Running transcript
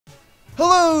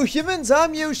Hello humans,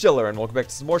 I'm Yoshiller, and welcome back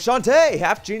to some more Shantae,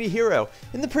 Half-Genie Hero.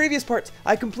 In the previous parts,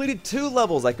 I completed 2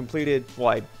 levels. I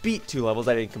beat 2 levels.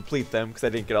 I didn't complete them because I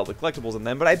didn't get all the collectibles in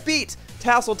them, but I beat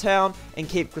Tassel Town and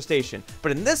Cape Crustacean.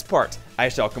 But in this part, I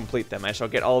shall complete them. I shall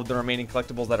get all of the remaining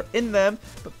collectibles that are in them,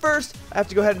 but first, I have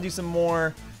to go ahead and do some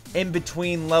more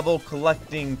in-between level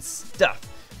collecting stuff.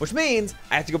 Which means,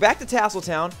 I have to go back to Tassel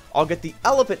Town, I'll get the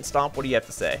Elephant Stomp. What do you have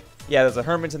to say? Yeah, there's a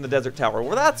Hermit in the Desert Tower.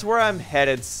 Well, that's where I'm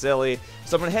headed, silly.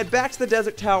 So I'm going to head back to the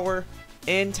Desert Tower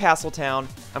in Tassel Town.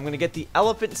 I'm going to get the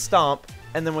Elephant Stomp,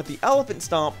 and then with the Elephant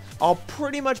Stomp, I'll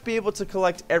pretty much be able to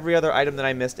collect every other item that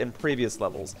I missed in previous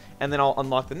levels. And then I'll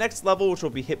unlock the next level, which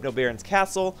will be Hypno Baron's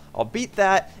Castle. I'll beat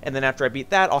that, and then after I beat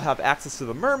that, I'll have access to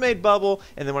the Mermaid Bubble.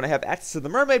 And then when I have access to the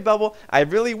Mermaid Bubble, I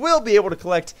really will be able to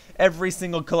collect every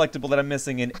single collectible that I'm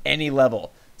missing in any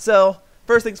level. So,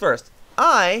 first things first,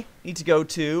 I need to go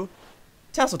to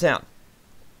Tassel Town.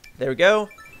 There we go.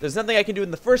 There's nothing I can do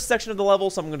in the first section of the level,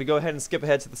 so I'm going to go ahead and skip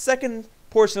ahead to the second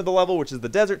portion of the level, which is the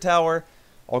Desert Tower.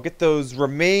 I'll get those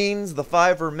remains, the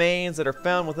 5 remains that are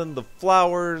found within the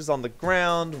flowers, on the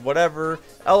ground, whatever.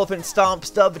 Elephant Stomp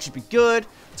stuff, it should be good.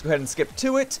 Let's go ahead and skip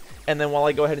to it. And then while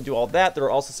I go ahead and do all that, there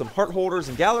are also some heart holders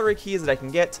and gallery keys that I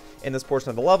can get in this portion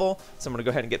of the level. So I'm going to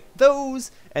go ahead and get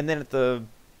those. And then at the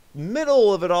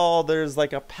middle of it all, there's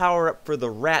like a power-up for the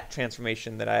rat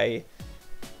transformation that I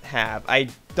have. I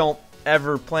don't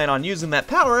ever plan on using that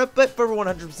power-up, but for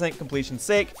 100% completion's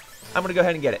sake, I'm going to go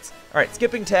ahead and get it. Alright,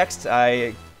 skipping text.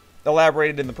 I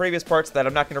elaborated in the previous parts that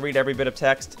I'm not going to read every bit of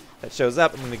text that shows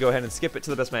up. I'm going to go ahead and skip it to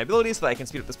the best of my ability so that I can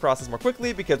speed up this process more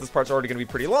quickly, because this part's already going to be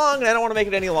pretty long, and I don't want to make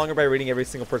it any longer by reading every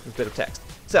single person's bit of text.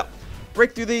 So,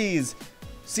 break through these.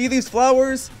 See these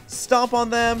flowers? Stomp on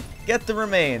them, get the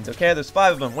remains. Okay, there's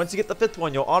 5 of them. Once you get the 5th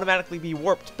one, you'll automatically be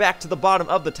warped back to the bottom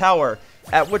of the tower,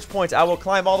 at which point I will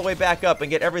climb all the way back up and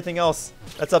get everything else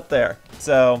that's up there.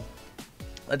 So,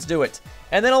 let's do it.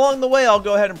 And then along the way, I'll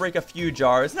go ahead and break a few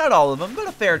jars. Not all of them, but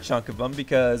a fair chunk of them,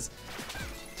 because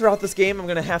throughout this game, I'm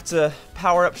going to have to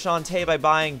power up Shantae by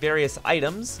buying various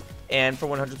items, and for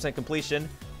 100% completion,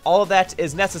 all of that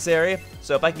is necessary.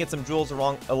 So if I can get some jewels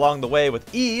along the way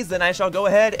with ease, then I shall go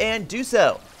ahead and do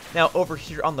so. Now, over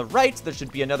here on the right, there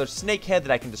should be another snake head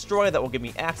that I can destroy that will give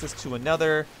me access to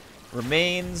another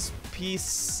remains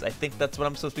piece. I think that's what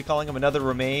I'm supposed to be calling them. Another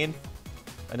remain.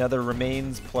 Another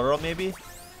remains, plural, maybe?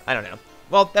 I don't know.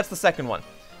 Well, that's the second one.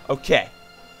 Okay.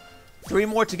 3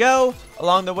 more to go.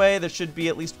 Along the way, there should be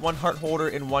at least 1 heart holder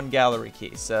and 1 gallery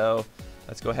key. So,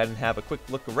 let's go ahead and have a quick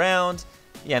look around.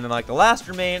 Yeah, and then like the last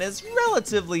remain is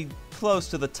relatively close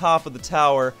to the top of the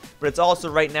tower, but it's also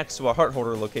right next to a heart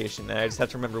holder location, and I just have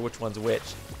to remember which one's which.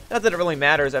 Not that it really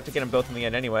matters, I have to get them both in the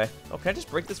end anyway. Oh, can I just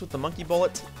break this with the monkey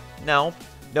bullet? No.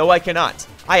 No, I cannot.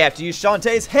 I have to use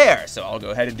Shantae's hair, so I'll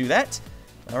go ahead and do that.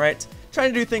 Alright,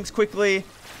 trying to do things quickly,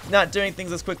 not doing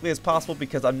things as quickly as possible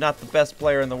because I'm not the best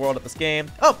player in the world at this game.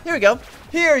 Oh, here we go.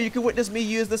 Here, you can witness me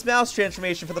use this mouse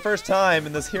transformation for the first time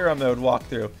in this hero mode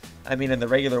walkthrough. I mean, in the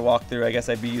regular walkthrough, I guess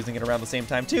I'd be using it around the same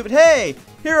time too, but hey,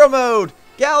 hero mode,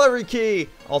 gallery key.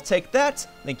 I'll take that.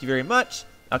 Thank you very much.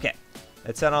 Okay,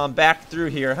 let's head on back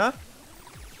through here, huh?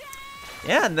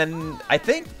 Yeah, and then I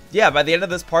think, yeah, by the end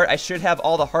of this part, I should have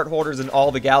all the heart holders and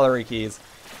all the gallery keys,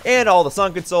 and all the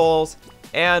Sunken Souls,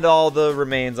 and all the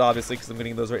remains, obviously, because I'm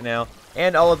getting those right now,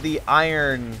 and all of the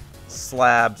iron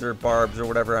slabs or barbs or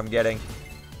whatever I'm getting.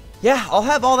 Yeah, I'll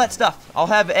have all that stuff. I'll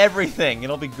have everything.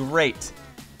 It'll be great.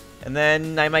 And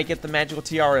then I might get the magical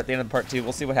tiara at the end of the part 2.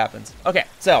 We'll see what happens. Okay,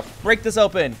 so, break this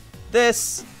open.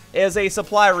 This is a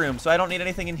supply room, so I don't need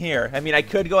anything in here. I mean, I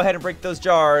could go ahead and break those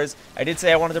jars. I did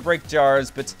say I wanted to break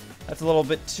jars, but that's a little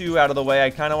bit too out of the way.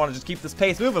 I kind of want to just keep this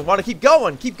pace moving. Want to keep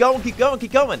going, keep going, keep going,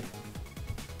 keep going.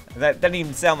 That didn't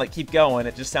even sound like keep going.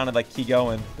 It just sounded like keep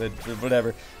going, but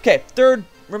whatever. Okay, 3rd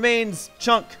remains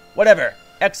chunk, whatever.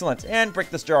 Excellent. And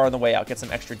break this jar on the way out. Get some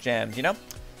extra gems, you know?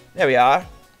 There we are.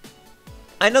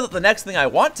 I know that the next thing I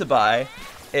want to buy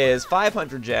is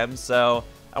 500 gems, so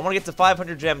I want to get to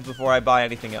 500 gems before I buy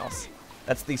anything else.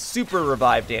 That's the Super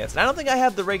Revive Dance. And I don't think I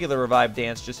have the regular Revive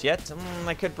Dance just yet.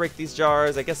 I could break these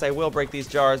jars. I guess I will break these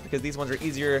jars because these ones are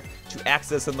easier to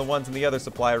access than the ones in the other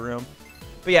supply room.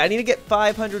 But yeah, I need to get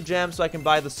 500 gems so I can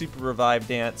buy the Super Revive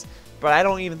Dance. But I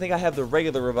don't even think I have the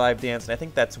regular Revive Dance, and I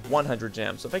think that's 100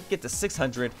 gems. So if I could get to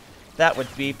 600, that would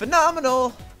be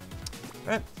phenomenal.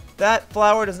 Alright, that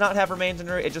flower does not have remains in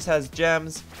her. It just has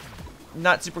gems.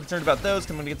 Not super concerned about those,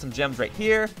 because I'm going to get some gems right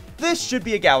here. This should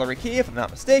be a gallery key, if I'm not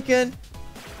mistaken.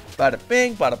 Bada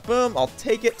bing, bada boom, I'll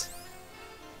take it.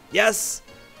 Yes!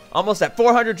 Almost at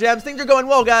 400 gems. Things are going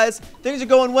well, guys. Things are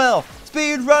going well.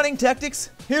 Speed running tactics.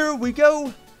 Here we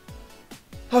go.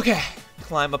 Okay.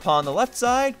 climb upon the left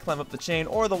side, climb up the chain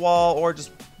or the wall, or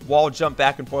just wall jump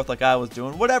back and forth like I was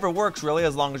doing. Whatever works, really,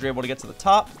 as long as you're able to get to the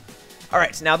top.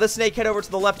 Alright, so now this snake head over to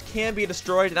the left can be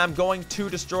destroyed, and I'm going to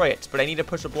destroy it, but I need to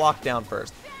push a block down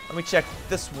first. Let me check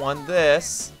this one.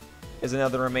 This is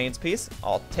another remains piece.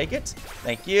 I'll take it.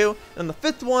 Thank you. And the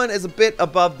fifth one is a bit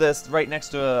above this, right next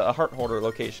to a heart holder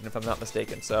location, if I'm not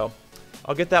mistaken. So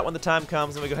I'll get that when the time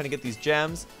comes. Let me go ahead and get these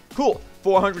gems. Cool.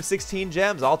 416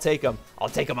 gems. I'll take them. I'll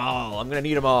take them all. I'm going to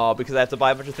need them all because I have to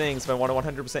buy a bunch of things if I want a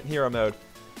 100% hero mode.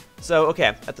 So,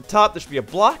 okay. At the top, there should be a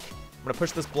block. I'm going to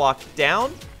push this block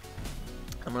down.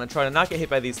 I'm going to try to not get hit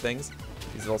by these things.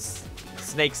 These little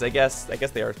snakes, I guess. I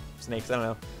guess they are snakes. I don't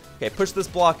know. Okay, push this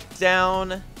block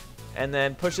down. And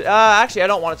then push it. Actually, I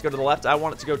don't want it to go to the left. I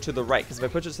want it to go to the right. Because if I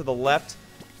push it to the left,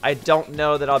 I don't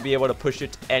know that I'll be able to push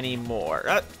it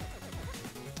anymore.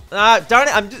 Darn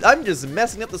it. I'm just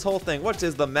messing up this whole thing. What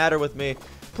is the matter with me?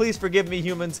 Please forgive me,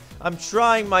 humans. I'm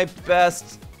trying my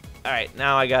best. All right,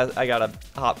 now I gotta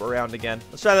hop around again.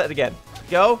 Let's try that again.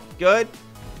 Go. Good.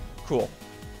 Cool.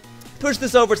 Push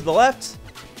this over to the left.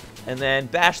 And then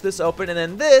bash this open. And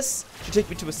then this should take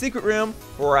me to a secret room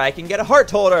where I can get a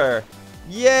heart holder.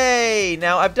 Yay!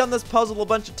 Now, I've done this puzzle a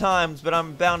bunch of times, but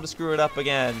I'm bound to screw it up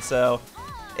again, so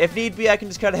if need be, I can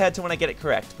just cut ahead to when I get it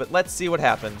correct, but let's see what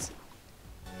happens.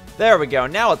 There we go,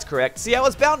 now it's correct. See, I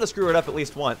was bound to screw it up at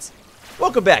least once.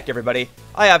 Welcome back, everybody.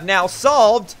 I have now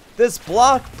solved this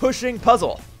block-pushing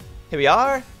puzzle. Here we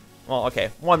are. Well,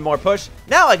 okay, one more push.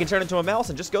 Now I can turn into a mouse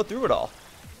and just go through it all.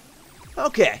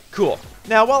 Okay, cool.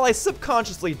 Now, while I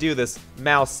subconsciously do this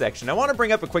mouse section, I want to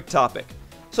bring up a quick topic.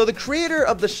 So the creator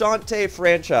of the Shantae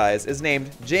franchise is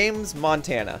named James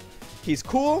Montana. He's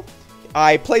cool.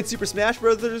 I played Super Smash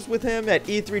Bros. With him at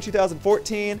E3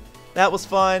 2014. That was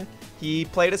fun. He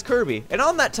played as Kirby. And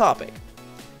on that topic,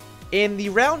 in the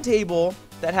roundtable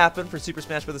that happened for Super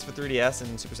Smash Bros. For 3DS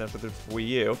and Super Smash Bros. For Wii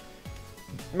U,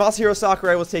 Masahiro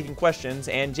Sakurai was taking questions,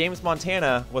 and James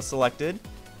Montana was selected.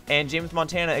 And James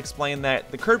Montana explained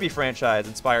that the Kirby franchise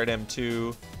inspired him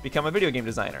to become a video game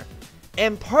designer.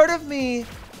 And part of me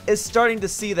is starting to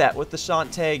see that with the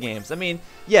Shantae games. I mean,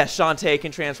 yes, Shantae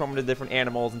can transform into different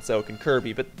animals, and so can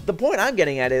Kirby. But the point I'm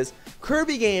getting at is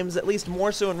Kirby games, at least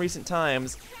more so in recent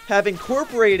times, have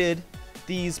incorporated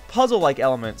these puzzle-like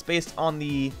elements based on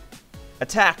the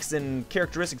attacks and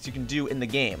characteristics you can do in the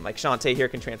game. Like Shantae here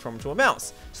can transform into a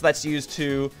mouse, so that's used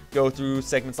to go through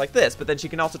segments like this. But then she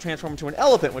can also transform into an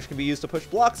elephant, which can be used to push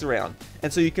blocks around.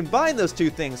 And so you combine those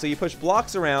two things, so you push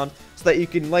blocks around so that you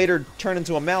can later turn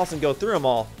into a mouse and go through them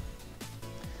all.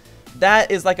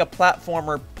 That is like a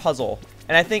platformer puzzle,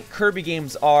 and I think Kirby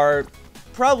games are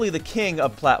probably the king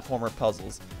of platformer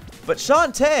puzzles. But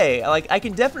Shantae, like, I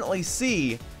can definitely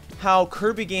see how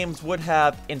Kirby games would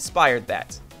have inspired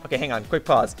that. Okay, hang on, quick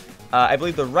pause. I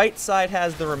believe the right side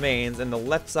has the remains and the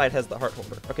left side has the heart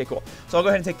holder. Okay, cool. So I'll go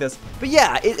ahead and take this. But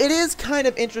yeah, it is kind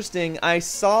of interesting. I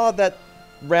saw that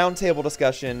roundtable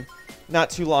discussion not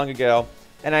too long ago,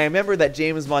 and I remember that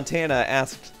James Montana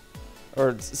asked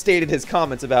or stated his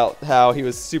comments about how he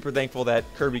was super thankful that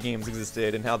Kirby games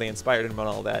existed and how they inspired him and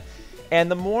all that. And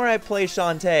the more I play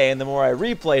Shantae and the more I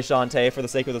replay Shantae for the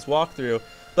sake of this walkthrough,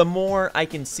 the more I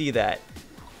can see that.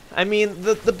 I mean,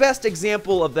 the best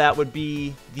example of that would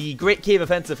be the Great Cave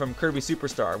Offensive from Kirby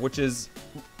Superstar, which is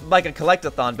like a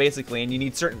collectathon, basically, and you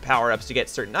need certain power-ups to get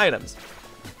certain items.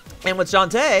 And with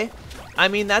Shantae, I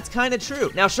mean, that's kind of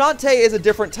true. Now, Shantae is a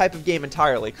different type of game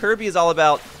entirely. Kirby is all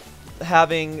about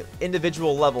having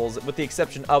individual levels, with the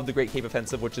exception of the Great Cave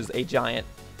Offensive, which is a giant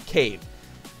cave.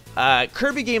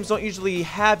 Kirby games don't usually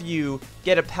have you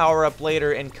get a power-up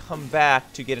later and come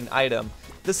back to get an item.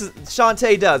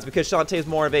 Shantae does, because Shantae is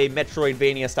more of a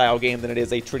Metroidvania-style game than it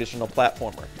is a traditional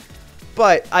platformer.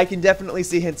 But I can definitely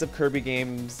see hints of Kirby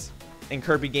games and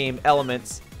Kirby game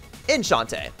elements in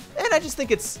Shantae, and I just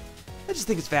think it's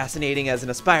fascinating as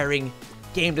an aspiring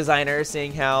game designer,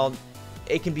 seeing how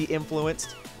it can be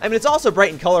influenced. I mean, it's also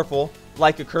bright and colorful,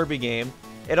 like a Kirby game.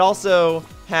 It also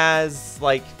has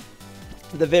like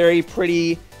the very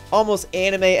pretty, almost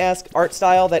anime-esque art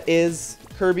style that is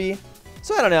Kirby.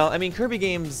 So I don't know, I mean, Kirby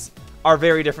games are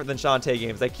very different than Shantae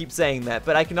games. I keep saying that,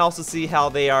 but I can also see how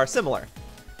they are similar.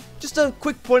 Just a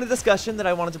quick point of discussion that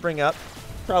I wanted to bring up.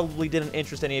 Probably didn't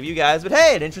interest any of you guys, but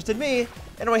hey, it interested me.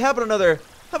 Anyway, how about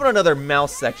another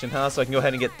mouse section, huh? So I can go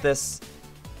ahead and get this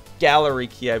gallery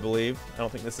key, I believe. I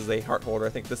don't think this is a heart holder. I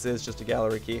think this is just a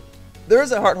gallery key. There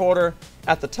is a heart holder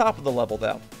at the top of the level,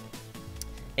 though.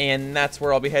 And that's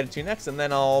where I'll be headed to next, and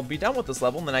then I'll be done with this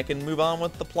level, and then I can move on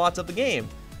with the plot of the game.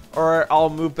 Or I'll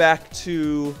move back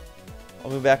to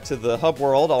the hub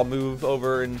world. I'll move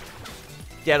over and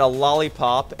get a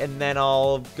lollipop, and then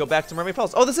I'll go back to Mermaid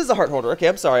Falls. Oh, this is a heart holder. Okay,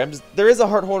 I'm sorry. There is a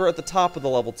heart holder at the top of the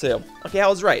level, too. Okay, I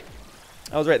was right.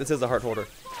 I was right. This is a heart holder.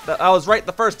 I was right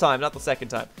the first time, not the second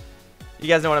time. You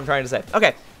guys know what I'm trying to say.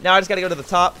 Okay, now I just got to go to the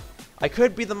top. I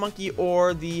could be the monkey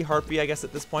or the harpy, I guess,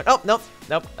 at this point. Oh, nope.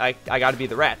 Nope. I got to be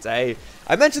the rat. I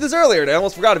mentioned this earlier, and I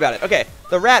almost forgot about it. Okay,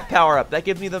 the rat power-up. That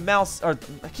gives me the mouse, or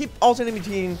I keep alternating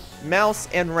between mouse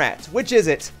and rat. Which is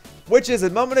it? Which is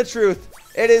it? Moment of truth.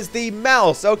 It is the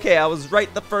mouse. Okay, I was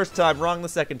right the first time, wrong the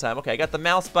second time. Okay, I got the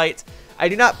mouse bite. I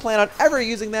do not plan on ever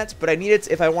using that, but I need it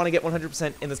if I want to get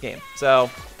 100% in this game. So,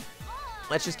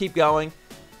 let's just keep going.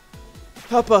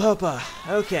 Hoppa, hoppa.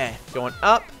 Okay, going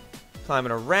up.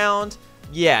 Climbing around.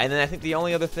 Yeah, and then I think the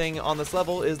only other thing on this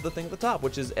level is the thing at the top,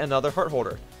 which is another heart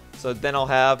holder. So then I'll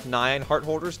have 9 heart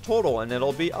holders total, and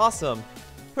it'll be awesome.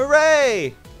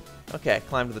 Hooray! Okay,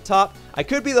 climb to the top. I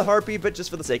could be the harpy, but just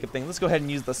for the sake of things, let's go ahead and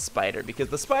use the spider, because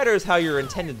the spider is how you're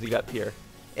intended to get up here.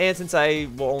 And since I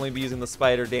will only be using the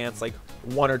spider dance like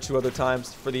 1 or 2 other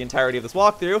times for the entirety of this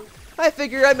walkthrough, I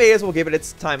figure I may as well give it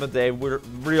its time of day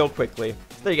real quickly.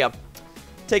 So there you go.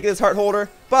 Take this heart holder.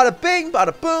 Bada bing,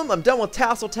 bada boom. I'm done with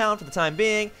Tassel Town for the time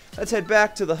being. Let's head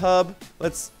back to the hub.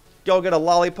 Let's go get a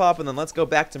lollipop, and then let's go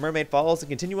back to Mermaid Falls and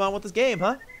continue on with this game,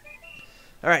 huh?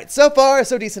 Alright, so far,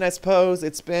 so decent, I suppose.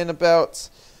 It's been about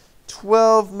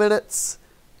 12 minutes.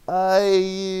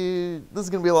 This is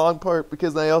going to be a long part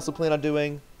because I also plan on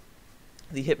doing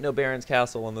the Hypno Baron's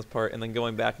castle on this part and then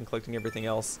going back and collecting everything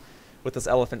else with this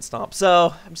elephant stomp.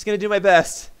 So, I'm just going to do my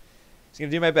best. I'm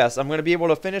going to be able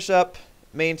to finish up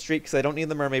Main Street because I don't need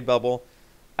the mermaid bubble.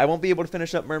 I won't be able to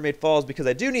finish up Mermaid Falls because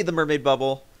I do need the mermaid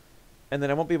bubble. And then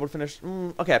I won't be able to finish.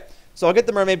 Okay, so I'll get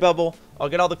the mermaid bubble. I'll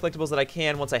get all the collectibles that I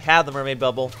can once I have the mermaid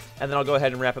bubble. And then I'll go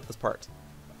ahead and wrap up this part.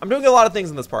 I'm doing a lot of things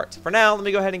in this part. For now, let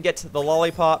me go ahead and get to the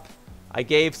lollipop. I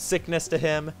gave sickness to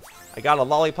him. I got a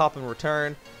lollipop in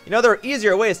return. You know, there are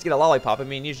easier ways to get a lollipop. I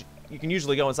mean, you can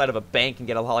usually go inside of a bank and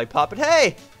get a lollipop. But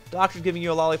hey, doctor's giving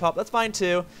you a lollipop. That's fine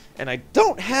too. And I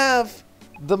don't have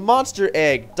the monster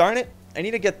egg. Darn it. I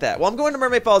need to get that. Well, I'm going to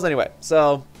Mermaid Falls anyway.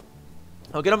 So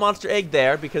I'll get a monster egg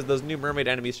there because those new mermaid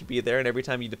enemies should be there. And every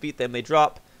time you defeat them, they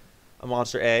drop a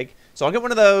monster egg. So I'll get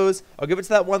one of those. I'll give it to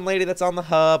that one lady that's on the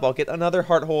hub. I'll get another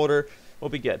heart holder. We'll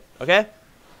be good. Okay?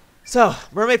 So,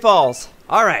 Mermaid Falls.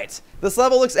 Alright. This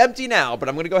level looks empty now, but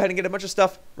I'm going to go ahead and get a bunch of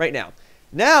stuff right now.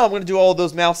 Now I'm going to do all of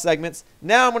those mouse segments.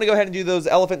 Now I'm going to go ahead and do those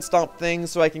elephant stomp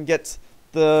things so I can get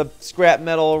the scrap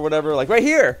metal or whatever. Like right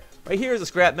here. Right here is a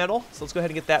scrap metal. So let's go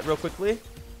ahead and get that real quickly.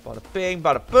 Bada bing,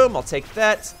 bada boom. I'll take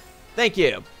that. Thank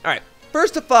you. Alright.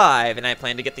 First to 5, and I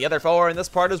plan to get the other 4 in this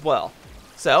part as well.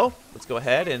 So, let's go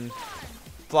ahead and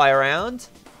fly around.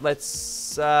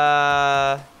 Let's,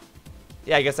 yeah,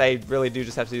 I guess I really do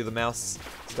just have to do the mouse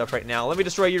stuff right now. Let me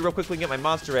destroy you real quickly and get my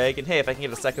monster egg. And hey, if I can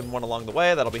get a second one along the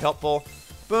way, that'll be helpful.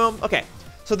 Boom. Okay,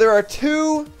 so there are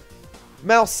 2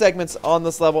 mouse segments on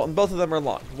this level, and both of them are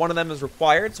long. One of them is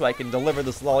required, so I can deliver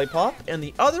this lollipop. And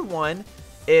the other one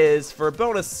is for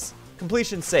bonus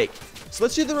completion's sake. So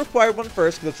let's do the required one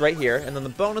first, because it's right here. And then the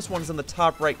bonus one is in the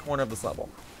top right corner of this level.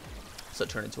 So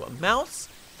turn into a mouse.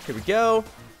 Here we go.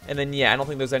 And then, yeah, I don't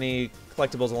think there's any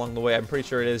collectibles along the way. I'm pretty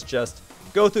sure it is just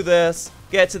go through this,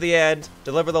 get to the end,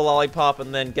 deliver the lollipop,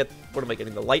 and then get, what am I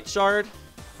getting, the light shard?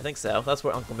 I think so. That's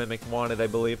what Uncle Mimic wanted, I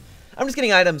believe. I'm just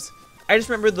getting items. I just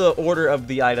remember the order of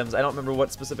the items. I don't remember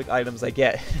what specific items I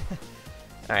get.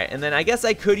 Alright, and then I guess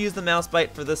I could use the mouse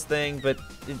bite for this thing, but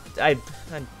it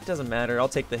doesn't matter. I'll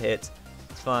take the hit.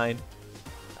 It's fine.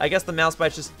 I guess the mouse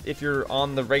bite's just if you're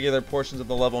on the regular portions of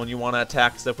the level and you want to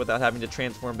attack stuff without having to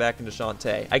transform back into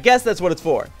Shantae. I guess that's what it's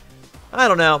for. I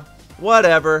don't know.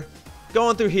 Whatever.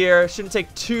 Going through here shouldn't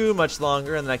take too much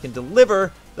longer, and then I can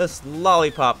deliver this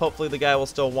lollipop. Hopefully the guy will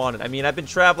still want it. I mean, I've been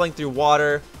traveling through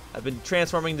water. I've been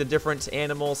transforming to different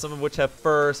animals, some of which have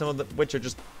fur, some of which are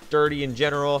just dirty in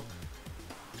general.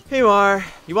 Here you are.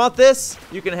 You want this?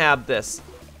 You can have this.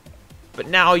 But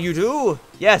now you do.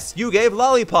 Yes, you gave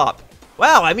lollipop.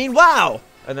 Wow, I mean, wow!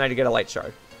 And then I get a light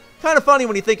shard. Kind of funny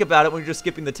when you think about it, when you're just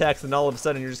skipping the text and all of a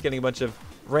sudden you're just getting a bunch of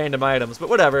random items, but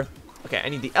whatever. Okay, I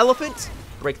need the elephant,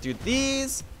 break through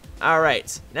these.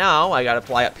 Alright, now I gotta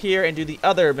fly up here and do the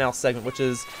other mouse segment, which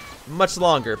is much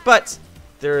longer, but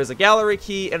there is a gallery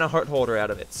key and a heart holder out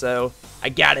of it, so I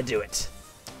gotta do it.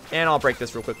 And I'll break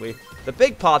this real quickly. The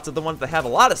big pots are the ones that have a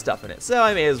lot of stuff in it, so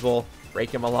I may as well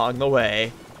break them along the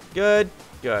way. Good,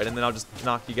 good, and then I'll just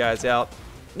knock you guys out.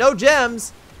 No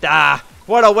gems! Ah,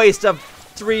 what a waste of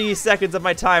 3 seconds of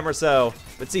my time or so.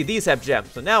 But see, these have gems,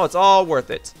 so now it's all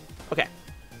worth it. Okay.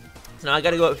 So now I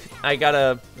gotta go,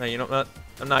 no, you know what?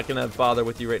 I'm not gonna bother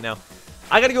with you right now.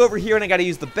 I gotta go over here and I gotta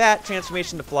use the bat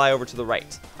transformation to fly over to the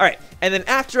right. Alright, and then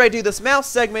after I do this mouse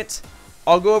segment,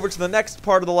 I'll go over to the next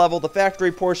part of the level, the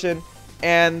factory portion,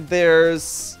 and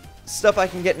there's stuff I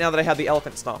can get now that I have the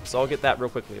elephant stomp, so I'll get that real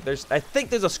quickly. I think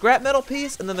there's a scrap metal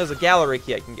piece, and then there's a gallery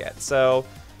key I can get, so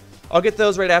I'll get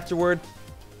those right afterward.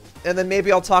 And then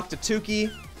maybe I'll talk to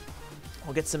Tuki.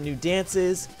 We'll get some new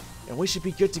dances, and we should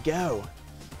be good to go.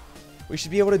 We should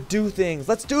be able to do things.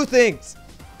 Let's do things.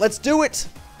 Let's do it.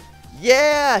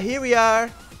 Yeah, here we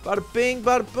are. Bada bing,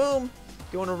 bada boom.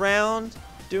 Going around,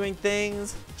 doing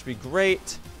things. Should be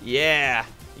great. Yeah.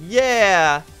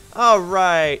 Yeah. All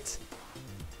right.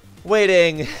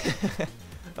 Waiting.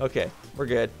 Okay, we're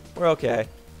good. We're okay.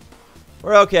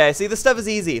 We're okay. See, this stuff is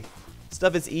easy.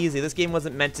 Stuff is easy. This game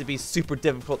wasn't meant to be super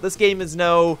difficult. This game is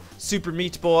no Super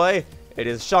Meat Boy. It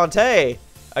is Shantae,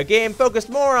 a game focused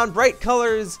more on bright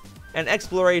colors and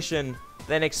exploration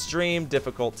than extreme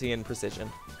difficulty and precision.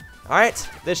 Alright,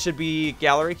 this should be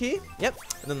gallery key. Yep,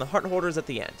 and then the heart holders at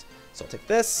the end. So I'll take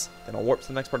this, then I'll warp to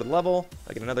the next part of the level.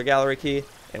 I'll get another gallery key,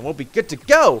 and we'll be good to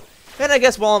go! And I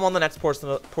guess while I'm on the next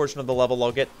portion of the level,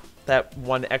 I'll get that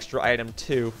one extra item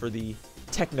too for the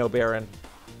Hypno Baron.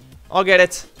 I'll get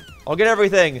it. I'll get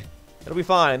everything. It'll be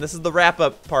fine. This is the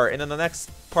wrap-up part, and then the next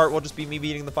part will just be me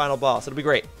beating the final boss. It'll be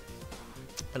great.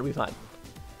 It'll be fine.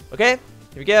 Okay,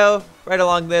 here we go. Right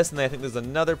along this, and then I think there's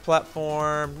another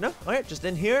platform. No, alright, just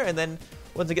in here, and then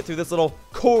once I get through this little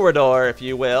corridor, if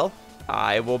you will,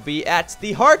 I will be at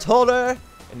the heart holder,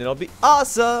 and it'll be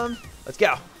awesome. Let's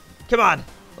go. Come on.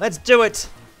 Let's do it.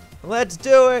 Let's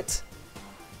do it.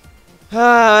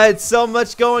 It's so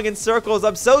much going in circles.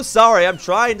 I'm so sorry. I'm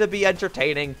trying to be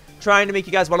entertaining, trying to make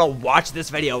you guys want to watch this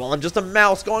video while I'm just a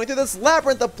mouse going through this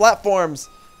labyrinth of platforms.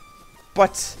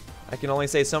 But I can only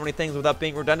say so many things without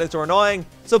being redundant or annoying,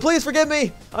 so please forgive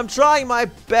me. I'm trying my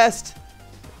best.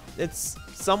 It's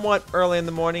somewhat early in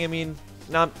the morning. I mean,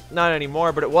 not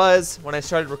anymore, but it was when I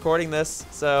started recording this,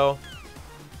 so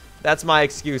that's my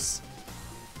excuse.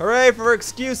 Hooray for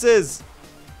excuses.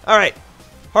 All right,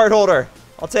 heart holder.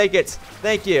 I'll take it.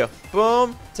 Thank you.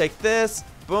 Boom. Take this.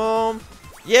 Boom.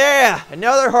 Yeah!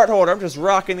 Another heart holder. I'm just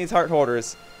rocking these heart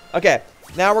holders. Okay,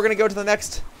 now we're going to go to the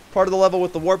next part of the level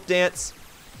with the warp dance.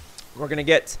 We're going to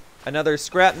get another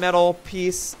scrap metal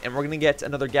piece, and we're going to get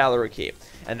another gallery key.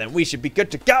 And then we should be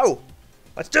good to go.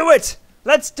 Let's do it!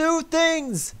 Let's do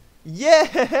things!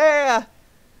 Yeah!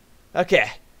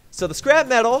 Okay, so the scrap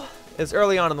metal is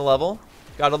early on in the level.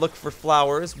 Gotta look for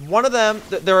flowers. One of them,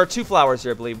 there are two flowers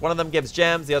here, I believe. One of them gives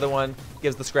gems, the other one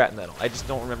gives the scrap metal. I just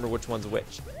don't remember which one's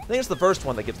which. I think it's the first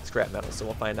one that gives the scrap metal, so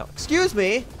we'll find out. Excuse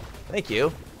me! Thank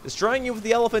you. Destroying you with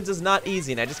the elephants is not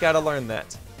easy, and I just gotta learn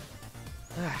that.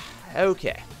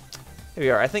 Okay. Here we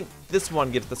are. I think this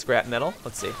one gives the scrap metal.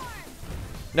 Let's see.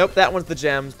 Nope, that one's the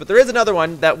gems, but there is another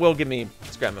one that will give me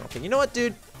scrap metal. Okay, you know what,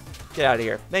 dude? Get out of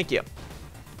here. Thank you.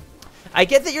 I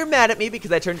get that you're mad at me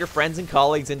because I turned your friends and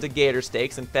colleagues into gator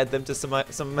steaks and fed them to some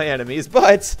of my enemies,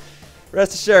 but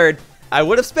rest assured, I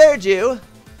would have spared you,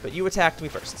 but you attacked me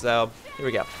first, so here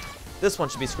we go. This one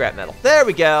should be scrap metal. There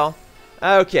we go.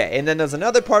 Okay, and then there's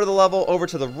another part of the level over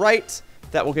to the right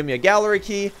that will give me a gallery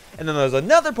key, and then there's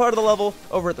another part of the level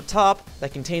over at the top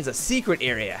that contains a secret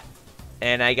area.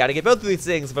 And I gotta get both of these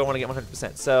things if I want to get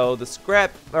 100%. So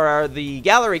the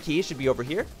gallery key should be over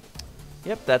here.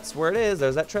 Yep, that's where it is.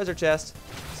 There's that treasure chest.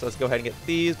 So let's go ahead and get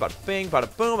these. Bada bing,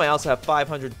 bada boom. I also have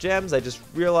 500 gems. I just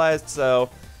realized,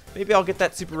 so maybe I'll get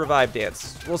that super revive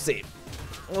dance. We'll see.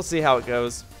 We'll see how it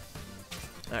goes.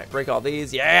 All right, break all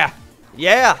these. Yeah,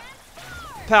 yeah.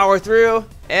 Power through,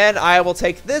 and I will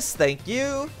take this. Thank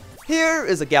you. Here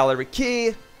is a gallery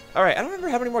key. All right, I don't remember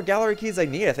how many more gallery keys I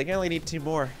need. I think I only need 2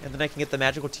 more, and then I can get the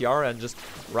magical tiara and just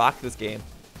rock this game.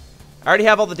 I already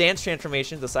have all the dance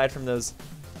transformations aside from those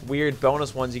weird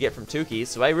bonus ones you get from Tuki,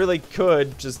 so I really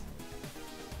could just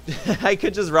I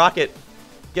could just rock it,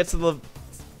 get to the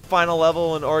final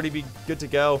level and already be good to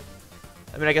go.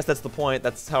 I mean, I guess that's the point.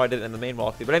 That's how I did it in the main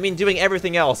walkthrough. But I mean, doing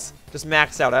everything else just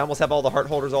maxed out. I almost have all the heart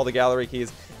holders, all the gallery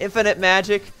keys, infinite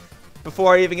magic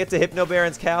before I even get to Hypno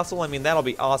Baron's castle. I mean, that'll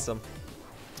be awesome.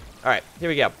 All right, here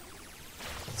we go.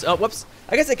 So, whoops.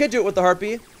 I guess I could do it with the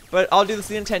harpy, but I'll do this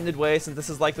the intended way since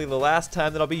this is likely the last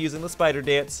time that I'll be using the spider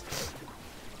dance.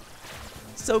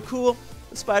 So cool.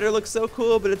 The spider looks so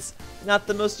cool, but it's not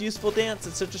the most useful dance.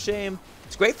 It's such a shame.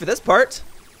 It's great for this part.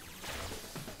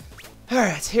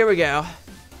 Alright, here we go.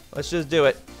 Let's just do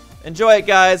it. Enjoy it,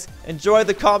 guys. Enjoy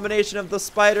the combination of the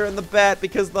spider and the bat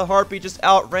because the harpy just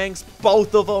outranks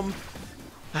both of them.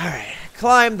 Alright,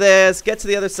 climb this, get to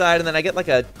the other side, and then I get like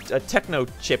a techno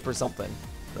chip or something.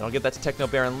 Then I'll get that to Hypno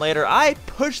Baron later. I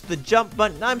pushed the jump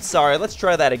button. I'm sorry. Let's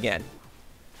try that again.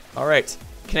 Alright.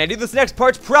 Can I do this next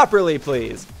part properly,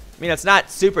 please? I mean, it's not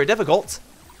super difficult.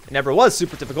 It never was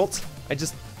super difficult.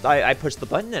 I pushed the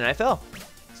button and I fell.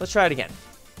 So let's try it again.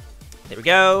 There we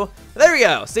go. There we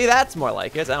go. See, that's more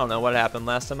like it. I don't know what happened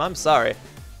last time. I'm sorry.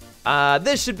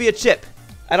 This should be a chip.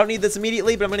 I don't need this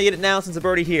immediately, but I'm going to get it now since I'm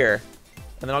already here.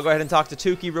 And then I'll go ahead and talk to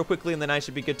Tuki real quickly, and then I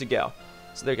should be good to go.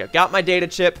 So there you go. Got my data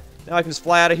chip. Now I can just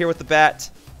fly out of here with the bat,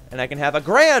 and I can have a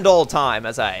grand old time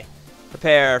as I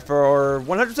prepare for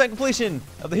 100% completion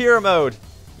of the hero mode.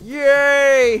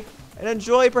 Yay! And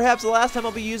enjoy perhaps the last time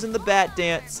I'll be using the bat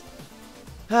dance.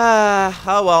 Oh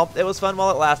well, it was fun while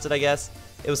it lasted, I guess.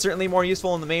 It was certainly more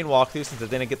useful in the main walkthrough since I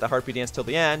didn't get the heartbeat dance till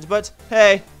the end, but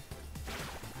hey,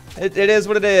 it is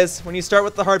what it is. When you start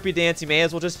with the heartbeat dance, you may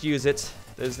as well just use it.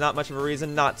 There's not much of a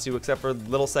reason not to, except for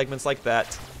little segments like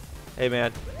that. Hey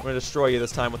man, I'm gonna destroy you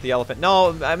this time with the elephant.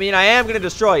 No, I mean, I am gonna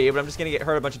destroy you, but I'm just gonna get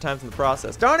hurt a bunch of times in the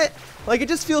process. Darn it! Like, it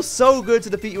just feels so good to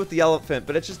defeat you with the elephant,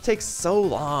 but it just takes so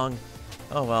long.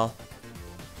 Oh well.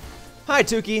 Hi,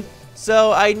 Tuki.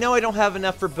 So, I know I don't have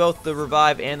enough for both the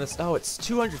revive and the... Oh, it's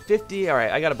 250?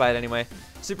 Alright, I gotta buy it anyway.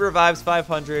 Super revive's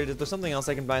 500. Is there something else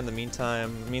I can buy in the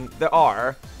meantime? I mean, there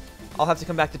are. I'll have to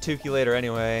come back to Tuki later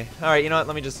anyway. Alright, you know what?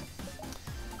 Let me just...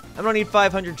 I don't need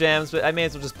 500 gems, but I may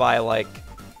as well just buy, like,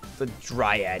 the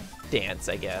Dryad dance,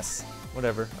 I guess.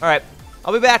 Whatever. Alright,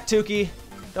 I'll be back, Tuki.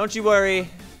 Don't you worry.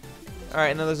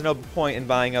 Alright, and then there's no point in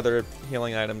buying other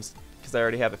healing items, because I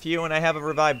already have a few, and I have a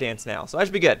revive dance now, so I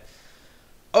should be good.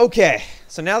 Okay,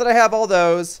 so now that I have all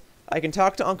those, I can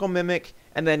talk to Uncle Mimic,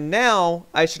 and then now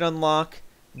I should unlock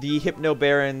the Hypno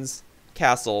Baron's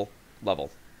castle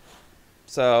level.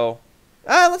 So,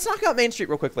 let's knock out Main Street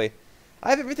real quickly. I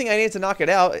have everything I need to knock it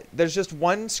out. There's just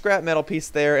one scrap metal piece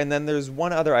there, and then there's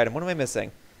one other item. What am I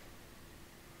missing?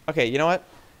 Okay, you know what?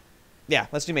 Yeah,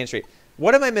 let's do Main Street.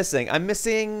 What am I missing? I'm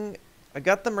missing... I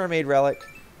got the Mermaid Relic.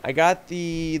 I got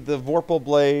the Vorpal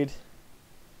Blade.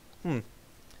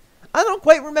 I don't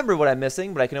quite remember what I'm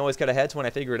missing, but I can always cut ahead to when I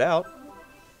figure it out.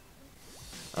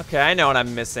 Okay, I know what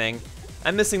I'm missing.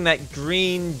 I'm missing that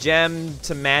green gem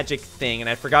to magic thing, and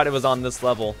I forgot it was on this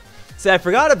level. See, I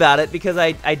forgot about it because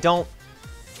I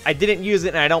didn't use it,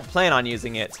 and I don't plan on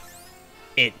using it.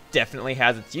 It definitely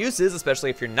has its uses, especially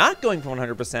if you're not going for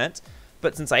 100%.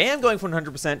 But since I am going for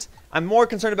 100%, I'm more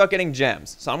concerned about getting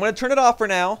gems. So I'm going to turn it off for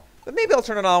now, but maybe I'll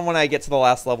turn it on when I get to the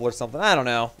last level or something. I don't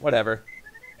know. Whatever.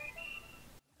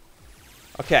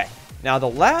 Okay, now the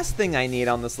last thing I need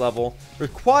on this level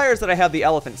requires that I have the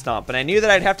elephant stomp, and I knew that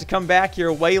I'd have to come back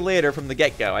here way later from the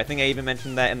get-go. I think I even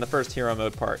mentioned that in the first hero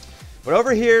mode part. But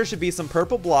over here should be some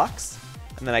purple blocks,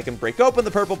 and then I can break open the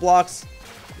purple blocks,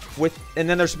 and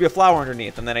then there should be a flower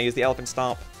underneath, and then I use the elephant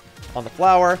stomp on the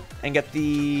flower and get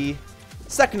the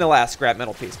second to last scrap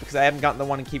metal piece, because I haven't gotten the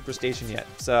one in Keeper Station yet.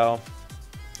 So,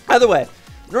 either way,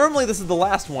 normally this is the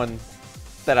last one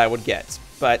that I would get,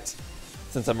 but...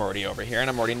 since I'm already over here and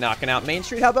I'm already knocking out Main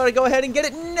Street, how about I go ahead and get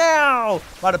it now?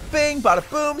 Bada bing, bada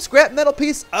boom, scrap metal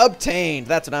piece obtained.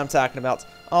 That's what I'm talking about.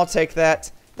 I'll take that.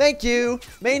 Thank you.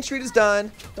 Main Street is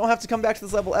done. Don't have to come back to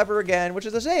this level ever again, which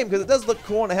is a shame because it does look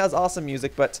cool and it has awesome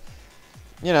music, but,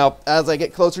 you know, as I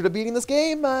get closer to beating this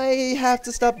game, I have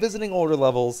to stop visiting older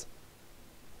levels.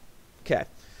 Okay.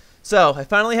 So, I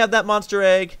finally have that monster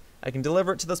egg. I can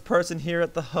deliver it to this person here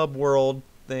at the hub world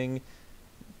thing,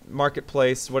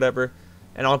 marketplace, whatever.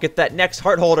 And I'll get that next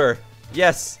heart holder.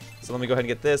 Yes. So let me go ahead and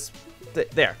get this.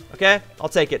 There. Okay? I'll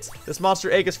take it. This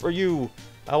monster egg is for you.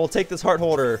 I will take this heart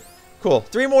holder. Cool.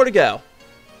 3 more to go.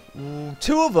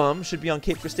 2 of them should be on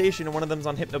Cape Station, and 1 of them's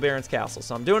on Hypno Baron's castle.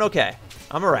 So I'm doing okay.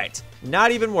 I'm alright.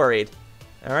 Not even worried.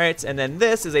 Alright. And then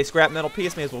this is a scrap metal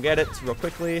piece. May as well get it real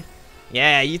quickly.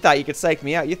 Yeah, you thought you could psych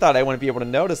me out. You thought I wouldn't be able to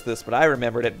notice this, but I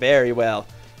remembered it very well.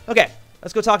 Okay.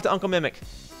 Let's go talk to Uncle Mimic.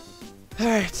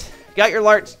 Alright. I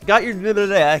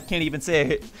can't even say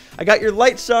it. I got your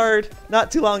light shard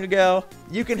not too long ago.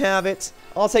 You can have it.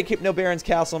 I'll take Hypno Baron's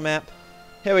castle map.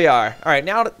 Here we are. All right,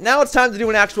 now it's time to do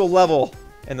an actual level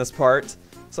in this part.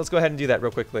 So let's go ahead and do that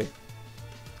real quickly.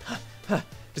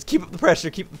 Just keep up the pressure,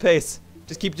 keep the pace.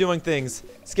 Just keep doing things.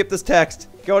 Skip this text.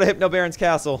 Go to Hypno Baron's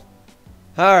castle.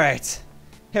 All right,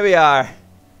 here we are.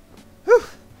 Whew.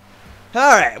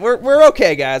 All right, we're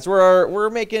okay, guys. We're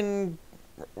making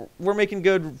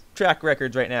good track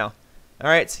records right now.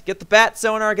 Alright, get the bat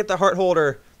sonar, get the heart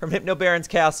holder from Hypno Baron's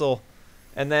castle,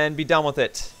 and then be done with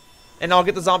it. And I'll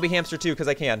get the zombie hamster too, because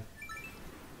I can.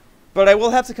 But I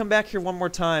will have to come back here one more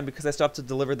time, because I still have to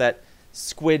deliver that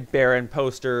Squid Baron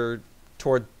poster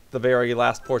toward the very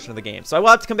last portion of the game. So I will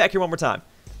have to come back here one more time.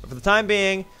 But for the time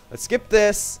being, let's skip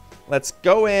this. Let's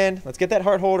go in. Let's get that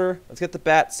heart holder. Let's get the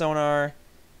bat sonar.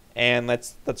 And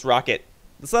let's rock it.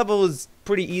 This level is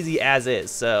pretty easy as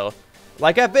is, so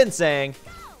like I've been saying,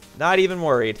 not even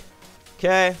worried.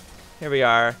 Okay, here we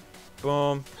are.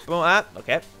 Boom, boom,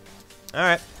 okay. All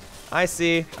right, I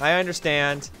see, I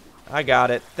understand, I got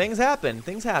it. Things happen,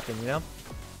 you know?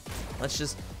 Let's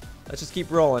just keep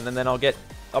rolling, and then I'll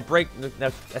break,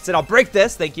 no, I said I'll break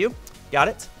this, thank you. Got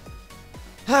it.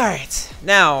 Alright,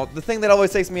 now, the thing that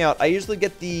always takes me out, I usually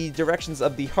get the directions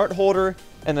of the heart holder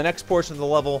and the next portion of the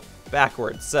level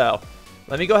backwards. So,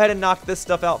 let me go ahead and knock this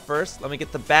stuff out first. Let me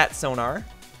get the bat sonar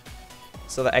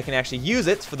so that I can actually use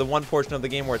it for the one portion of the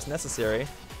game where it's necessary.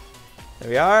 There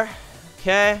we are.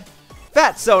 Okay.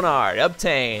 Bat sonar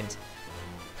obtained.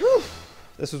 Whew.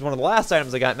 This was one of the last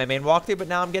items I got in my main walkthrough, but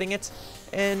now I'm getting it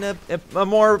in a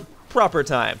more proper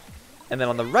time. And then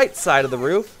on the right side of the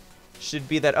roof should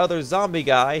be that other zombie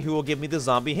guy who will give me the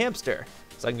zombie hamster.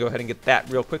 So I can go ahead and get that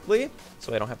real quickly,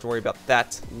 so I don't have to worry about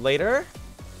that later.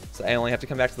 So I only have to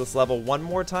come back to this level one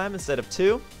more time instead of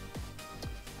 2.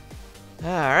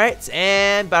 Alright,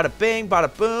 and bada bing,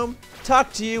 bada boom.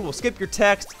 Talk to you, we'll skip your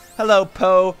text. Hello,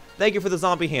 Poe. Thank you for the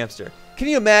zombie hamster. Can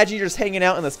you imagine you're just hanging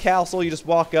out in this castle, you just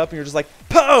walk up and you're just like,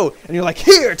 Poe! And you're like,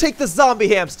 here, take this zombie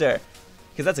hamster!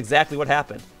 Because that's exactly what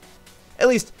happened. At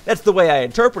least, that's the way I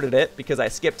interpreted it, because I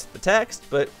skipped the text,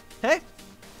 but hey,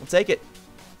 we'll take it.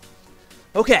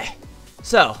 Okay,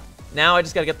 so, now I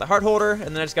just gotta get the heart holder,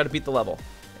 and then I just gotta beat the level.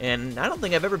 And I don't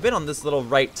think I've ever been on this little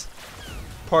right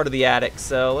part of the attic,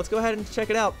 so let's go ahead and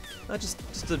check it out. I don't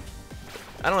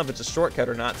know if it's a shortcut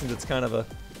or not, since it's kind of a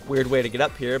weird way to get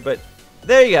up here, but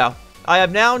there you go. I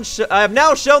have now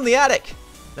shown the attic.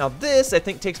 Now this, I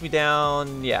think, takes me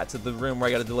down, yeah, to the room where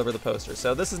I gotta deliver the poster.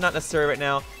 So this is not necessary right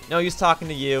now. No use talking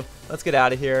to you. Let's get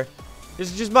out of here.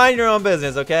 Just mind your own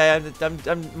business, okay?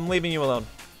 I'm leaving you alone.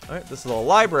 All right, this is a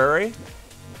library.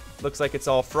 Looks like it's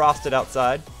all frosted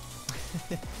outside.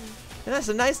 And that's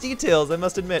some nice details, I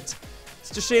must admit. It's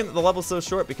just a shame that the level's so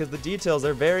short because the details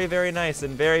are very, very nice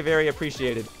and very, very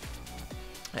appreciated.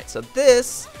 All right, so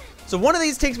one of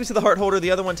these takes me to the heart holder,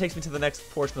 the other one takes me to the next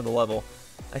portion of the level.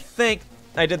 I think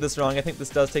I did this wrong. I think this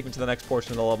does take me to the next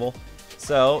portion of the level.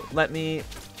 So let me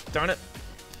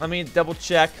double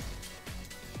check.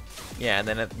 Yeah, and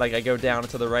then I go down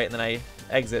to the right and then I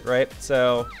exit, right?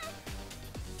 So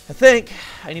I think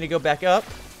I need to go back up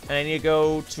and I need to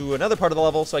go to another part of the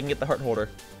level so I can get the heart holder.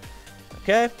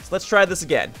 Okay, so let's try this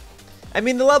again. I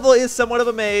mean, the level is somewhat of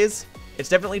a maze. It's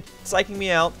definitely psyching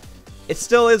me out. It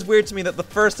still is weird to me that the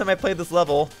first time I played this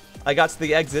level, I got to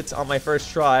the exit on my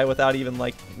first try without even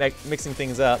like mixing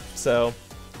things up. So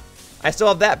I still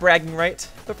have that bragging right.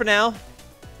 But for now,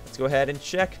 let's go ahead and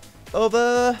check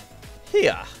over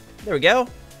here. There we go.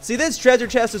 See, this treasure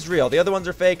chest is real. The other ones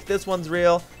are fake. This one's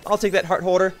real. I'll take that heart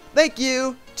holder. Thank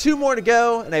you. 2 more to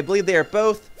go, and I believe they are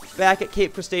both back at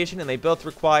Cape Crustacean, and they both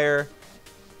require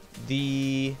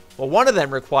well, one of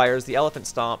them requires the elephant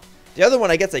stomp. The other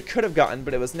one I guess I could have gotten,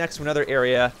 but it was next to another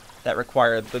area that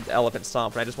required the elephant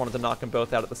stomp, and I just wanted to knock them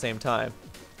both out at the same time.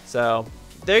 So,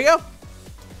 there you go.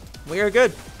 We are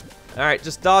good. Alright,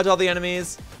 just dodge all the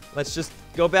enemies. Let's just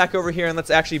go back over here and let's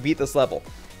actually beat this level.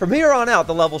 From here on out,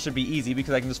 the level should be easy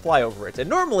because I can just fly over it. And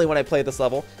normally when I play this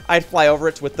level, I'd fly over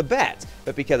it with the bat.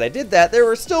 But because I did that, there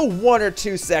were still 1 or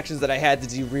 2 sections that I had to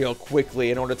do real quickly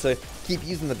in order to keep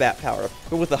using the bat power.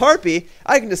 But with the harpy,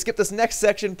 I can just skip this next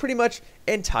section pretty much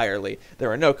entirely.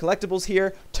 There are no collectibles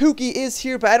here. Tuki is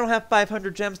here, but I don't have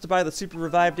 500 gems to buy the Super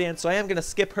Revive Dance, so I am going to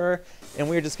skip her, and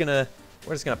we're just gonna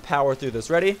power through this.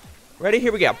 Ready? Ready?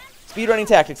 Here we go. Speedrunning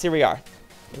tactics. Here we are.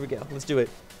 Here we go. Let's do it.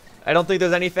 I don't think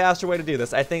there's any faster way to do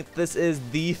this. I think this is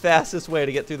the fastest way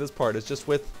to get through this part. It's just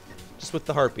with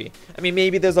the harpy. I mean,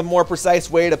 maybe there's a more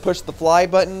precise way to push the fly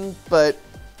button, but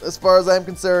as far as I'm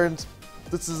concerned,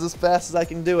 this is as fast as I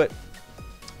can do it.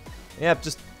 Yep,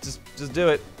 just do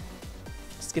it.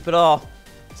 Skip it all.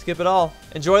 Skip it all.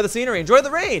 Enjoy the scenery. Enjoy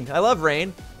the rain. I love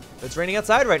rain. It's raining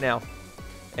outside right now.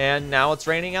 And now it's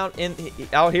raining out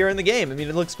here in the game. I mean,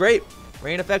 it looks great.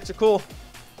 Rain effects are cool.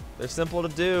 They're simple to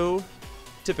do,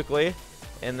 typically,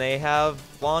 and they have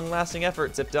long-lasting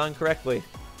efforts if done correctly.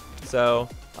 So,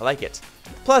 I like it.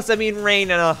 Plus, I mean, rain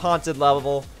in a haunted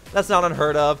level, that's not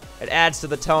unheard of. It adds to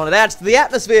the tone, it adds to the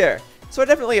atmosphere. So I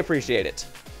definitely appreciate it.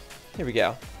 Here we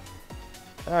go.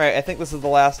 Alright, I think this is the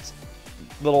last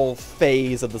little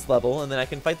phase of this level, and then I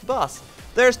can fight the boss.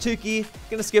 There's Tuki,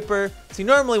 gonna skip her. See,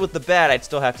 normally with the bat, I'd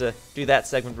still have to do that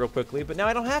segment real quickly, but now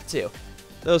I don't have to.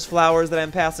 Those flowers that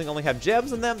I'm passing only have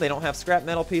gems in them. They don't have scrap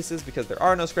metal pieces because there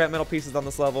are no scrap metal pieces on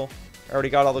this level. I already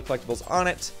got all the collectibles on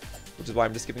it, which is why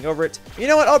I'm just skipping over it. You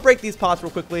know what? I'll break these pots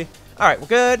real quickly. All right, we're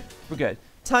good. We're good.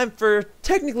 Time for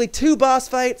technically 2 boss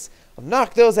fights. I'll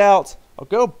knock those out. I'll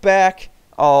go back.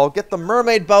 I'll get the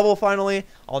mermaid bubble finally.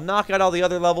 I'll knock out all the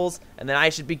other levels, and then I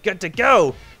should be good to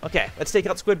go. Okay, let's take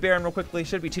out Squid Baron real quickly.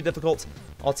 Shouldn't be too difficult.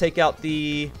 I'll take out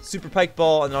the Super Pike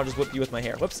Ball, and then I'll just whip you with my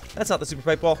hair. Whoops, that's not the Super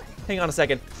Pike Ball. Hang on a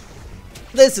second.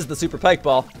 This is the Super Pike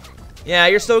Ball. Yeah,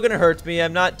 you're still gonna hurt me.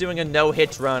 I'm not doing a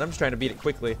no-hits run. I'm just trying to beat it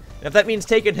quickly. And if that means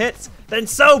taking hits, then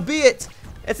so be it.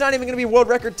 It's not even gonna be world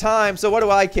record time, so what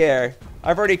do I care?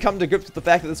 I've already come to grips with the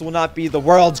fact that this will not be the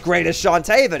world's greatest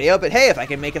Shantae video, but hey, if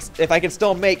I can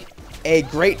still make a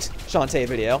great Shantae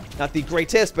video, not the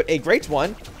greatest, but a great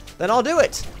one, then I'll do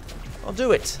it. I'll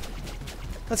do it.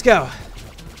 Let's go.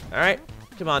 All right,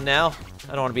 come on now.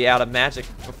 I don't want to be out of magic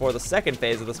before the second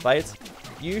phase of this fight.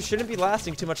 You shouldn't be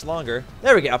lasting too much longer.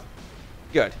 There we go.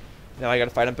 Good. Now I gotta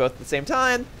fight them both at the same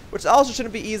time, which also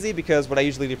shouldn't be easy because what I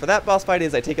usually do for that boss fight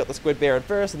is I take out the Squid Baron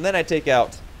first, and then I take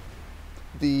out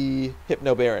the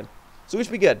Hypno Baron. So we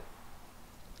should be good.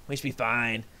 We should be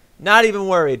fine. Not even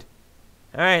worried.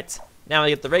 Alright, now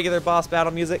we get the regular boss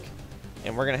battle music,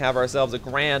 and we're gonna have ourselves a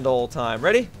grand old time.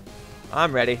 Ready?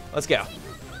 I'm ready. Let's go.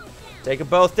 Take them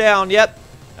both down. Yep.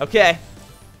 Okay.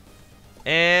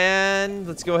 And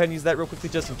let's go ahead and use that real quickly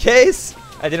just in case.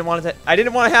 I didn't want to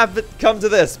have it come to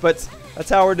this, but that's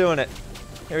how we're doing it.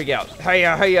 Here we go.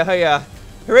 Hiya, hiya, hiya.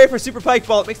 Hooray for Super Pike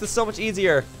Ball. It makes this so much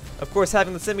easier. Of course,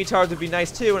 having the semi-charge would be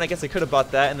nice too, and I guess I could have bought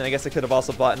that, and then I guess I could have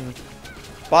also I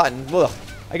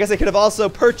guess I could have also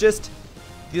purchased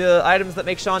the items that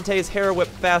make Shantae's hair whip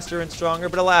faster and stronger,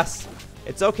 but alas,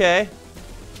 it's okay.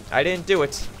 I didn't do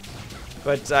it.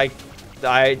 But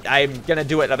I'm gonna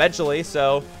do it eventually,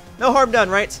 so no harm done,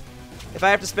 right? If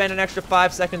I have to spend an extra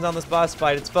 5 seconds on this boss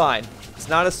fight, it's fine. It's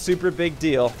not a super big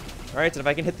deal. Alright, and if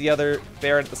I can hit the other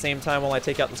Baron at the same time while I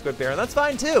take out the Squid Baron, that's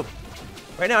fine too.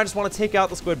 Right now, I just want to take out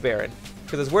the Squid Baron.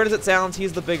 Because as weird as it sounds,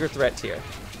 he's the bigger threat here.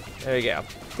 There you go.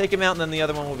 Take him out, and then the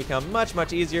other one will become much,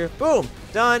 much easier. Boom!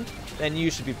 Done! Then you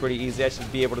should be pretty easy. I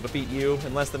should be able to defeat you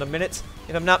in less than a minute,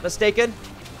 if I'm not mistaken.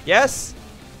 Yes?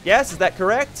 Yes, is that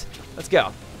correct? Let's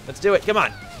go. Let's do it. Come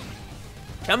on.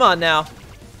 Come on now.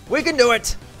 We can do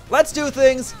it! Let's do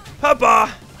things!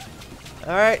 Hoppa!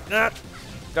 Alright,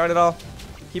 darn it all.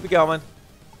 Keep it going.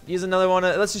 Use another one.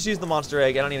 Let's just use the monster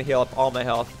egg. I don't need to heal up all my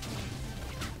health.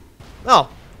 Oh.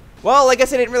 Well, I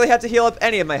guess I didn't really have to heal up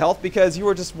any of my health because you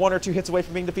were just 1 or 2 hits away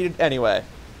from being defeated anyway.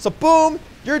 So boom,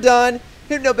 you're done.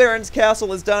 Hypno Baron's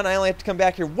castle is done. I only have to come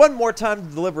back here one more time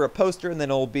to deliver a poster, and then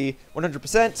it'll be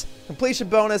 100% completion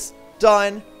bonus.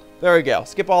 Done. There we go.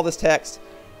 Skip all this text.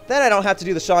 Then I don't have to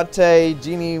do the Shantae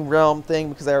Genie Realm thing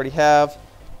because I already have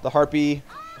the Harpy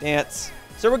dance.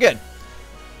 So we're good.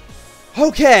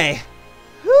 Okay.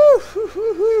 Whew, whew,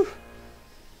 whew, whew.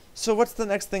 So what's the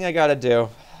next thing I gotta do?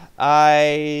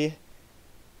 Maybe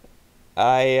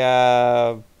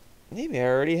I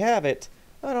already have it.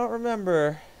 I don't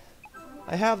remember.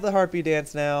 I have the Harpy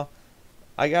dance now.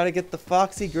 I gotta get the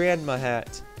Foxy Grandma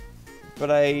hat. But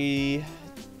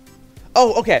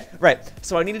oh, okay, right.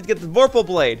 So I needed to get the Vorpal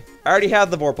Blade. I already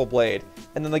have the Vorpal Blade.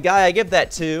 And then the guy I give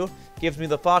that to gives me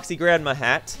the Foxy Grandma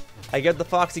hat. I give the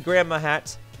Foxy Grandma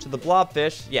hat to the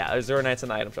Blobfish. Yeah, there's Zero Nights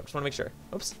and item shop. Just want to make sure.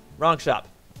 Oops, wrong shop.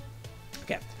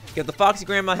 Okay, give the Foxy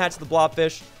Grandma hat to the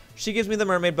Blobfish. She gives me the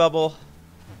Mermaid Bubble.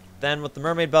 Then with the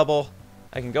Mermaid Bubble,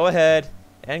 I can go ahead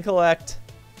and collect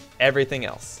everything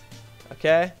else.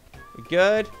 Okay, we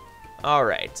good? All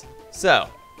right. So,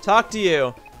 talk to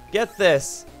you. Get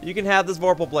this. You can have this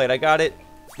Vorpal Blade. I got it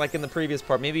like in the previous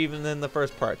part, maybe even in the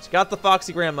first part. Got the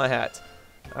Foxy Grandma hat.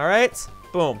 All right,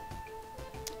 boom.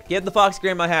 Give the Foxy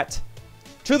Grandma hat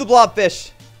to the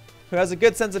Blobfish, who has a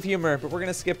good sense of humor, but we're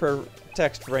gonna skip her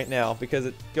text right now because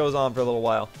it goes on for a little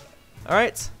while. All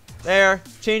right, there.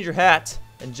 Change your hat.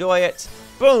 Enjoy it.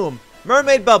 Boom.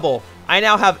 Mermaid Bubble. I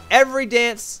now have every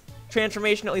dance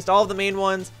transformation, at least all of the main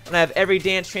ones, and I have every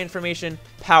dance transformation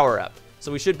power up.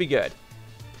 So we should be good.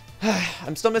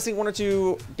 I'm still missing 1 or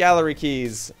 2 gallery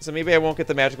keys, so maybe I won't get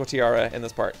the magical tiara in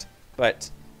this part.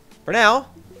 But for now,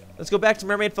 let's go back to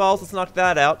Mermaid Falls. Let's knock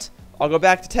that out. I'll go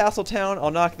back to Tassel Town. I'll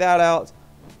knock that out.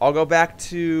 I'll go back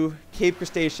to Cape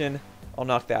Crustacean. I'll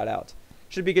knock that out.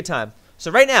 Should be a good time. So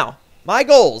right now, my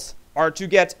goals are to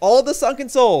get all the Sunken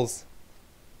Souls,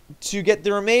 to get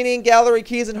the remaining gallery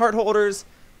keys and heart holders,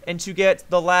 and to get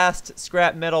the last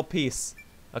scrap metal piece.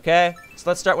 Okay, so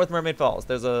let's start with Mermaid Falls.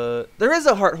 There is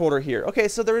a heart holder here. Okay,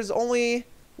 so there is only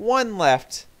 1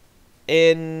 left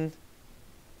in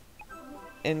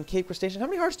Cape Crustacean. How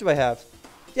many hearts do I have?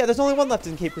 Yeah, there's only 1 left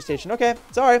in Cape Crustacean. Okay,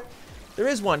 sorry. There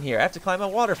is 1 here. I have to climb a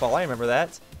waterfall. I remember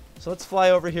that. So let's fly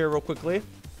over here real quickly,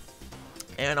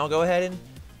 and I'll go ahead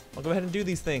and do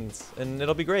these things, and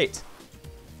it'll be great.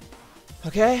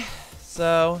 Okay,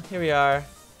 so here we are.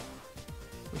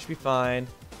 We should be fine.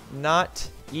 Not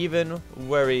even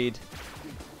worried.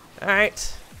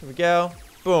 Alright, here we go.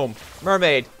 Boom.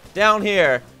 Mermaid. Down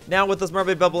here. Now with this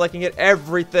mermaid bubble, I can get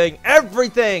everything.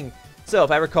 Everything! So,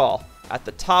 if I recall, at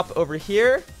the top over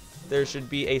here, there should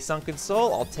be a Sunken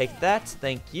Soul. I'll take that.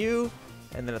 Thank you.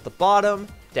 And then at the bottom,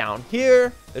 down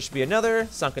here, there should be another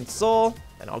Sunken Soul.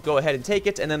 And I'll go ahead and take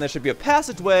it. And then there should be a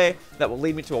passageway that will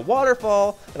lead me to a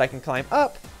waterfall that I can climb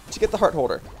up to get the heart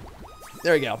holder.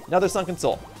 There we go. Another Sunken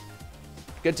Soul.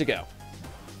 Good to go.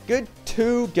 Good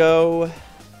to go.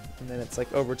 And then it's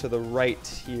like over to the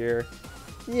right here.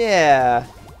 Yeah.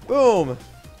 Boom.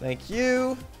 Thank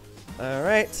you. All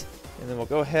right. And then we'll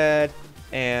go ahead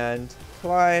and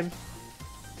climb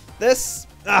this.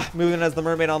 Moving as the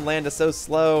mermaid on land is so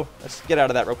slow. Let's just get out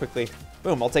of that real quickly.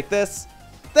 Boom. I'll take this.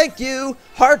 Thank you.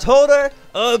 Heart holder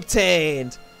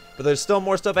obtained. But there's still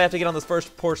more stuff I have to get on this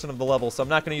first portion of the level, so I'm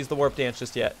not going to use the warp dance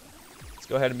just yet. Let's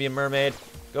go ahead and be a mermaid.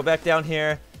 Go back down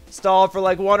here. Stall for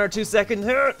like 1 or 2 seconds.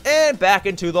 And back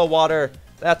into the water.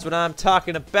 That's what I'm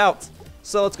talking about.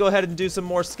 So let's go ahead and do some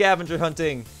more scavenger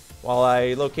hunting while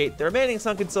I locate the remaining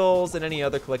Sunken Souls and any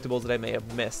other collectibles that I may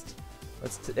have missed.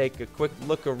 Let's take a quick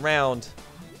look around.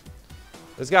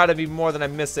 There's got to be more than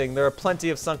I'm missing. There are plenty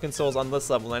of Sunken Souls on this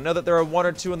level. And I know that there are 1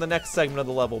 or 2 in the next segment of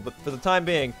the level, but for the time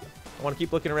being, I want to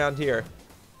keep looking around here.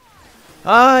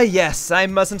 Yes, I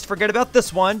mustn't forget about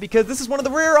this one, because this is one of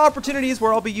the rare opportunities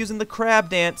where I'll be using the crab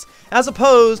dance as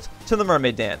opposed to the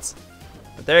mermaid dance.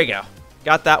 But there you go.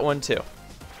 Got that one too.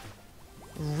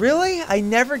 Really? I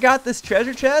never got this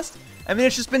treasure chest? I mean,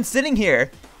 it's just been sitting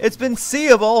here. It's been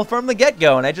seeable from the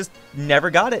get-go, and I just never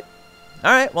got it.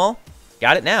 Alright, well,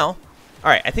 got it now.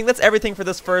 Alright, I think that's everything for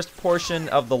this first portion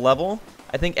of the level.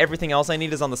 I think everything else I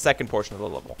need is on the second portion of the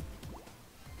level.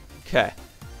 Okay.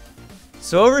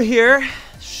 So over here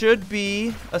should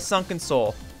be a Sunken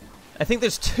Soul. I think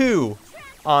there's 2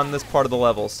 on this part of the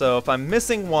level. So if I'm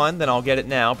missing one, then I'll get it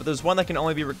now. But there's one that can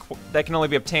only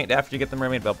be obtained after you get the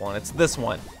mermaid bubble, and it's this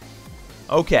one.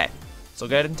 Okay. So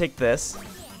go ahead and take this.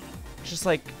 It's just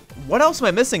like, what else am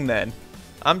I missing then?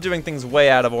 I'm doing things way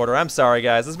out of order. I'm sorry,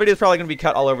 guys. This video is probably going to be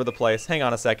cut all over the place. Hang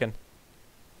on a second.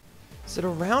 Is it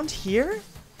around here?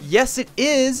 Yes, it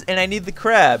is, and I need the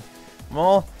crab.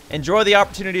 Well, enjoy the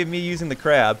opportunity of me using the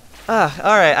crab.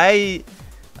 Alright,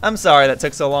 I'm sorry that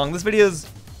took so long. This video is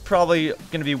probably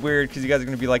going to be weird because you guys are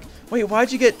going to be like, wait,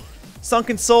 why'd you get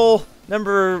Sunken Soul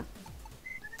number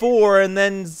 4 and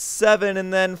then 7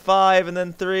 and then 5 and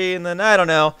then 3 and then I don't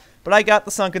know. But I got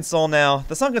the Sunken Soul now.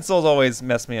 The Sunken Souls always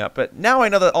mess me up, but now I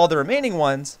know that all the remaining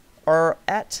ones are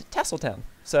at Tasseltown.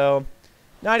 So,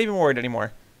 not even worried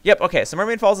anymore. Yep, okay, so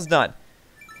Mermaid Falls is done.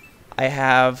 I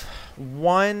have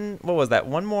one more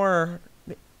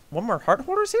heart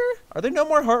holders here? Are there no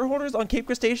more heart holders on Cape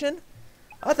Crustacean?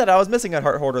 I thought I was missing a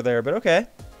heart holder there, but okay.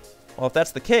 Well, if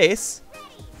that's the case,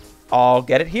 I'll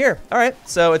get it here. Alright,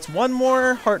 so it's one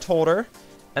more heart holder,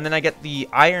 and then I get the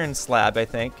iron slab, I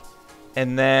think.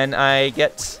 And then I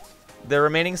get the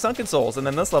remaining Sunken Souls, and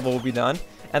then this level will be done.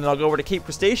 And then I'll go over to Cape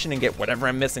Crustacean and get whatever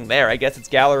I'm missing there. I guess it's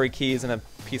gallery keys and a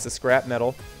piece of scrap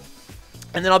metal.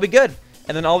 And then I'll be good.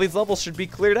 And then all these levels should be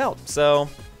cleared out. So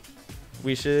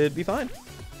we should be fine.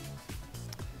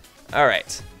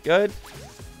 Alright. Good.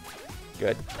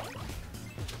 Good.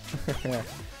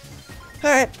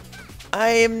 Alright. I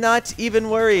am not even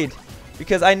worried.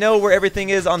 Because I know where everything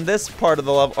is on this part of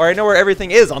the level. Or I know where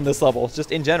everything is on this level,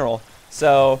 just in general.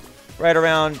 So, right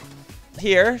around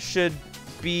here should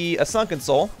be a Sunken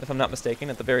Soul, if I'm not mistaken,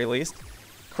 at the very least.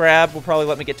 Crab will probably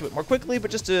let me get to it more quickly, but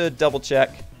just to double check,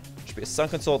 should be a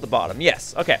Sunken Soul at the bottom.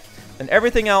 Yes, okay. And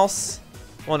everything else,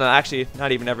 well, no, actually,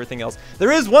 not even everything else.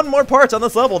 There is one more part on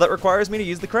this level that requires me to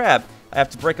use the crab. I have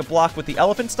to break a block with the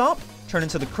elephant stomp, turn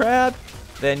into the crab,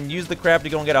 then use the crab to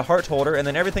go and get a heart holder, and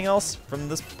then everything else from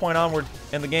this point onward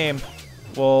in the game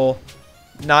will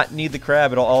not need the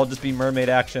crab. It'll all just be mermaid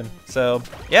action. So,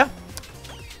 yeah.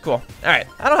 Cool. Alright,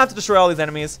 I don't have to destroy all these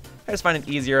enemies. I just find it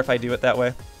easier if I do it that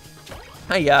way.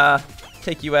 Hiya.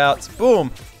 Take you out.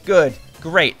 Boom. Good.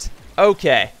 Great.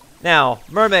 Okay. Now,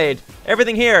 mermaid.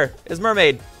 Everything here is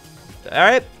mermaid.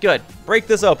 Alright, good. Break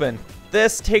this open.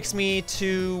 This takes me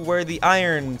to where the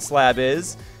iron slab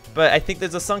is, but I think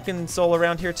there's a Sunken Soul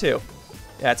around here too.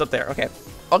 Yeah, it's up there. Okay.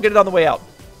 I'll get it on the way out.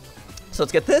 So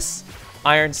let's get this.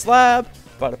 Iron slab.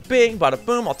 Bada bing, bada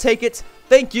boom. I'll take it.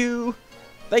 Thank you.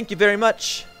 Thank you very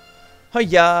much.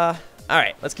 Hiya.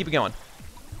 Alright, let's keep it going.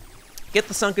 Get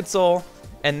the Sunken Soul,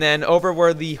 and then over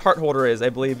where the heart holder is, I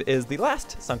believe, is the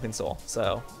last Sunken Soul.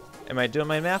 So, am I doing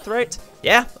my math right?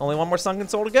 Yeah, only one more Sunken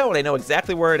Soul to go, and I know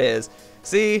exactly where it is.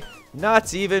 See?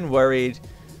 Not even worried.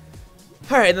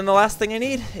 Alright, and then the last thing I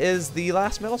need is the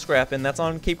last metal scrap, and that's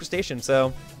on Cape Crustacean.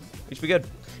 So, We should be good.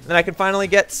 And then I can finally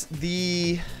get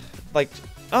the, like,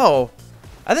 oh,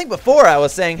 I think before I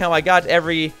was saying how I got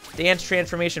every dance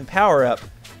transformation power-up.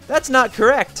 That's not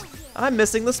correct. I'm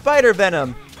missing the spider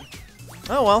venom.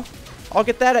 Oh well, I'll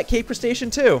get that at Cape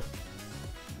Crustacean too.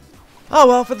 Oh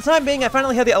well, for the time being, I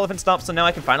finally have the elephant stomp, so now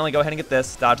I can finally go ahead and get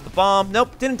this. Dodge the bomb.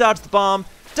 Nope, didn't dodge the bomb.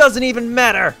 Doesn't even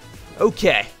matter.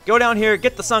 Okay, go down here,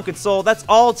 get the Sunken Soul. That's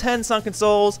all 10 Sunken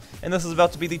Souls, and this is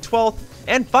about to be the 12th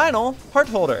and final heart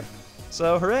holder.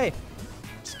 So, hooray.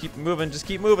 Just keep moving, just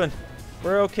keep moving.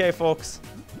 We're okay, folks.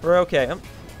 We're okay. I'm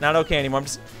not okay anymore.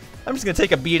 I'm just gonna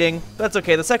take a beating. That's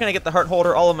okay. The second I get the heart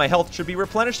holder, all of my health should be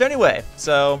replenished anyway.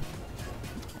 So,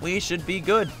 we should be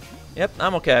good. Yep,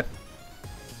 I'm okay.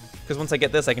 Because once I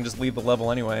get this, I can just leave the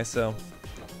level anyway, so.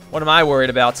 What am I worried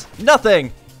about?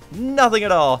 Nothing! Nothing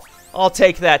at all. I'll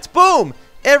take that. Boom!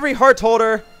 Every heart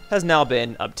holder has now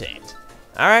been obtained.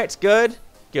 Alright, good.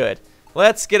 Good.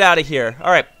 Let's get out of here.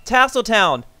 Alright, Tassel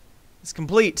Town is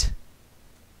complete.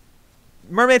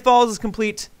 Mermaid Falls is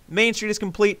complete. Main Street is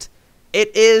complete.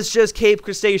 It is just Cape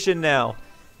Crustacean now.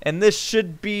 And this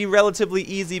should be relatively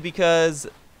easy because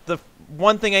the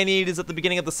one thing I need is at the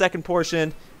beginning of the second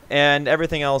portion, and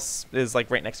everything else is like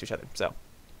right next to each other. So,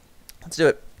 let's do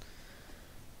it.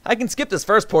 I can skip this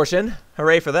first portion.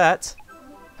 Hooray for that.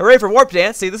 Hooray for Warp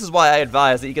Dance. See, this is why I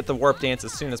advise that you get the Warp Dance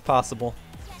as soon as possible.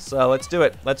 So let's do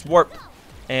it. Let's warp.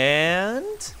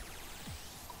 And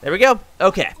there we go.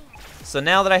 Okay. So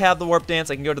now that I have the Warp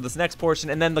Dance, I can go to this next portion.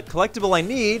 And then the collectible I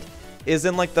need is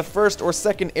in like the first or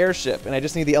second airship. And I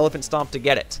just need the Elephant Stomp to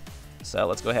get it. So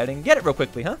let's go ahead and get it real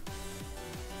quickly, huh?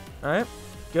 Alright.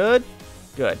 Good.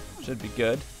 Good. Should be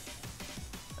good.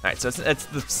 Alright, so it's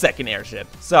the second airship.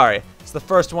 Sorry. It's the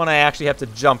first one I actually have to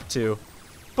jump to.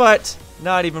 But,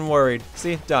 not even worried.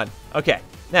 See? Done. Okay.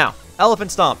 Now,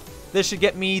 Elephant Stomp. This should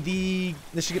get me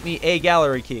a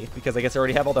gallery key, because I guess I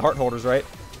already have all the heart holders, right?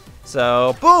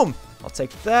 So, boom! I'll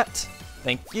take that.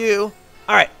 Thank you.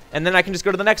 Alright, and then I can just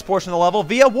go to the next portion of the level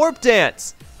via Warp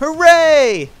Dance.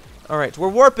 Hooray! Alright, we're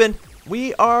warping.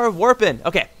 We are warping.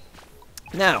 Okay.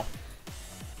 Now,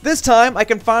 this time I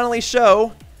can finally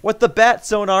show what the bat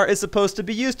sonar is supposed to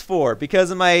be used for,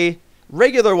 because in my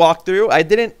regular walkthrough, I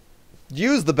didn't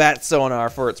use the bat sonar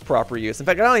for its proper use. In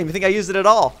fact, I don't even think I used it at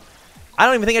all. I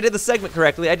don't even think I did the segment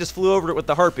correctly. I just flew over it with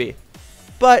the harpy.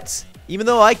 But even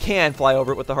though I can fly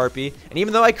over it with the harpy, and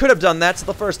even though I could have done that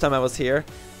the first time I was here,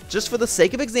 just for the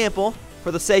sake of example,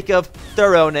 for the sake of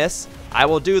thoroughness, I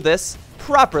will do this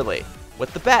properly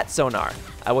with the bat sonar.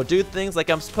 I will do things like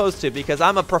I'm supposed to because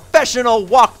I'm a professional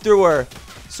walkthrower,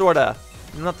 sorta.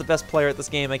 I'm not the best player at this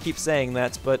game. I keep saying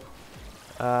that, but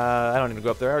I don't need to go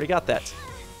up there. I already got that.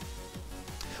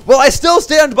 Well, I still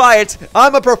stand by it.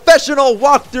 I'm a professional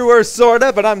walkthrower,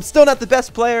 sorta, but I'm still not the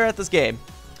best player at this game.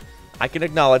 I can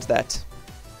acknowledge that.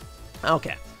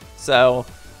 Okay, so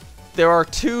there are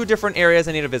 2 different areas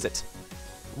I need to visit.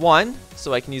 One,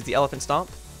 so I can use the Elephant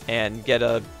Stomp and get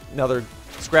another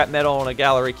scrap metal and a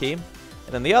gallery key. And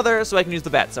then the other, so I can use the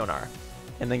bat sonar.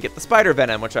 And then get the spider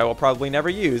venom, which I will probably never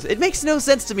use. It makes no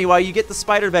sense to me why you get the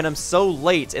spider venom so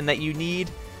late and that you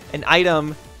need an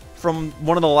item from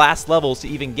one of the last levels to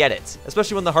even get it.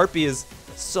 Especially when the harpy is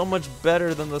so much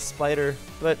better than the spider.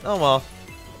 But, oh well.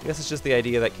 I guess it's just the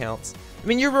idea that counts. I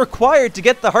mean, you're required to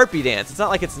get the harpy dance. It's not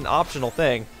like it's an optional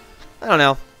thing. I don't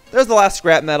know. There's the last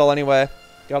scrap metal anyway.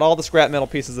 Got all the scrap metal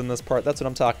pieces in this part. That's what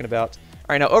I'm talking about.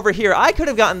 Alright, now over here, I could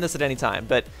have gotten this at any time,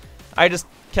 but I just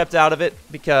kept out of it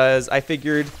because I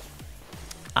figured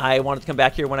I wanted to come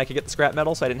back here when I could get the scrap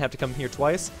metal, so I didn't have to come here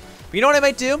twice. But you know what I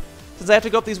might do? Since I have to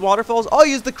go up these waterfalls, I'll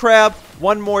use the crab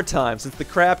one more time, since the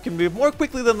crab can move more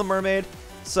quickly than the mermaid.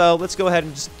 So let's go ahead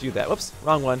and just do that. Whoops,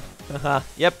 wrong one.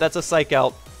 Yep, that's a psych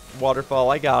out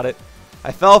waterfall. I got it.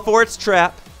 I fell for its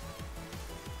trap.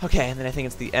 Okay, and then I think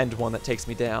it's the end one that takes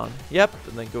me down. Yep,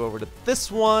 and then go over to this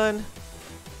one.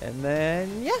 And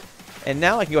then, yeah. And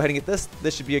now I can go ahead and get this.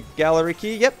 This should be a gallery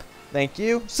key. Yep. Thank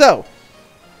you. So,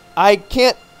 I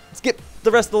can't skip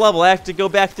the rest of the level. I have to go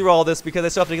back through all this because I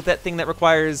still have to get that thing that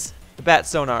requires the bat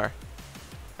sonar.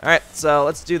 Alright, so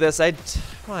let's do this.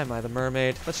 Why am I the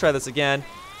mermaid? Let's try this again.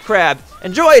 Crab.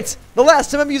 Enjoy it! The last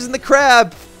time I'm using the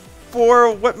crab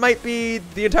for what might be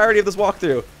the entirety of this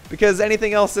walkthrough. Because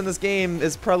anything else in this game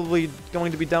is probably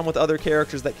going to be done with other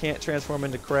characters that can't transform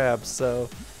into crabs, so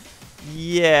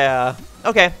yeah.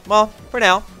 Okay, well, for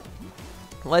now,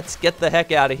 let's get the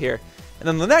heck out of here. And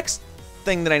then the next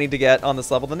thing that I need to get on this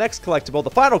level, the next collectible,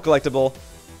 the final collectible,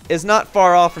 is not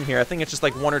far off from here. I think it's just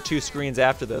like 1 or 2 screens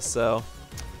after this, so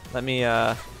let me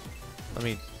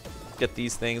get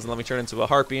these things and let me turn into a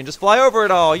harpy and just fly over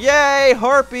it all. Yay,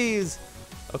 harpies!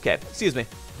 Okay, excuse me.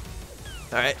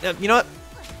 Alright, you know what?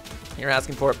 You're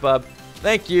asking for it, bub.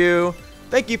 Thank you.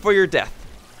 Thank you for your death.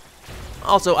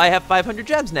 Also, I have 500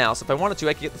 gems now, so if I wanted to,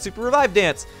 I could get the Super Revive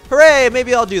Dance. Hooray!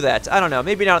 Maybe I'll do that. I don't know.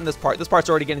 Maybe not in this part. This part's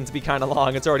already getting to be kind of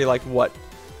long. It's already like, what,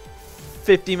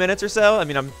 50 minutes or so? I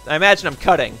mean, I imagine I'm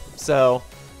cutting, so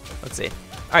let's see.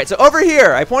 All right, so over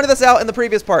here, I pointed this out in the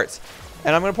previous parts,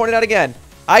 and I'm going to point it out again.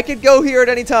 I could go here at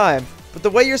any time, but the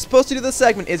way you're supposed to do this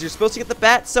segment is you're supposed to get the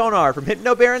bat sonar from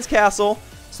Hypno Baron's castle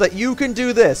so that you can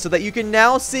do this, so that you can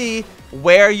now see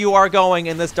where you are going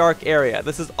in this dark area.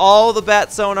 This is all the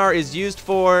bat sonar is used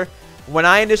for. When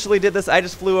I initially did this, I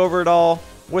just flew over it all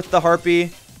with the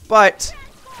harpy, but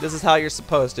this is how you're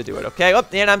supposed to do it, okay? Oh,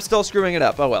 and I'm still screwing it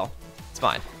up. Oh well, it's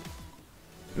fine.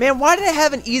 Man, why did I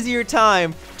have an easier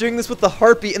time doing this with the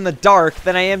harpy in the dark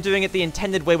than I am doing it the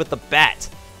intended way with the bat?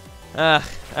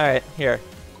 Alright, here.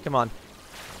 Come on.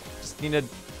 Just need to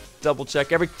double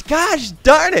check every... Gosh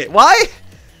darn it! Why?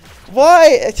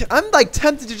 Why? I'm like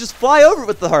tempted to just fly over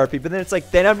with the harpy, but then it's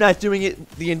like, then I'm not doing it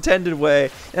the intended way.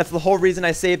 And that's the whole reason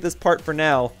I saved this part for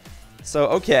now. So,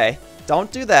 okay.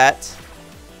 Don't do that.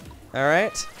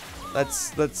 Alright.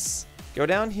 Let's go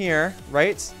down here,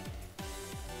 right?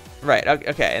 Right,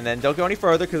 okay, and then don't go any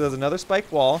further because there's another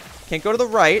spike wall. Can't go to the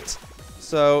right.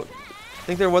 So, I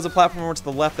think there was a platform over to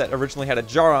the left that originally had a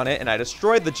jar on it, and I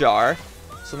destroyed the jar.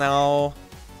 So now,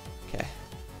 okay.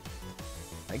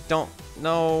 I don't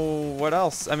know what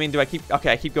else. I mean, do I keep,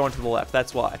 okay, I keep going to the left.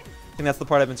 That's why. I think that's the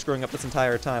part I've been screwing up this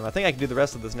entire time. I think I can do the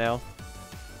rest of this now.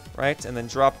 Right, and then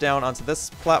drop down onto this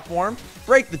platform.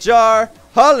 Break the jar.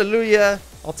 Hallelujah.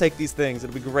 I'll take these things.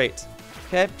 It'll be great.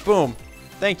 Okay, boom.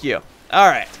 Thank you. All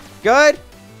right. Good?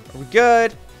 Are we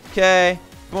good? Okay.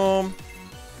 Boom.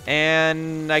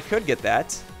 And I could get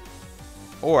that.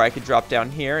 Or I could drop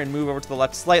down here and move over to the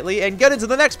left slightly and get into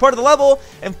the next part of the level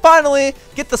and finally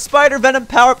get the spider venom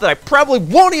power-up that I probably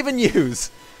won't even use.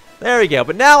 There we go.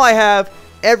 But now I have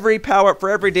every power-up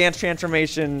for every dance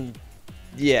transformation.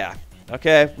 Yeah.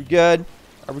 Okay. We good?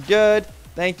 Are we good?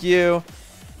 Thank you.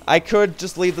 I could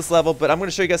just leave this level, but I'm going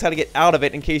to show you guys how to get out of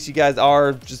it in case you guys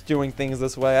are just doing things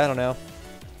this way. I don't know.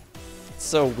 It's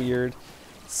so weird.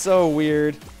 So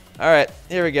weird. Alright,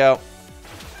 here we go.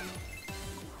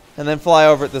 And then fly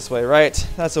over it this way, right?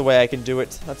 That's the way I can do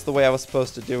it. That's the way I was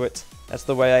supposed to do it. That's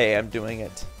the way I am doing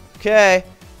it. Okay.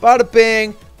 Bada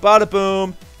bing, bada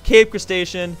boom. Cave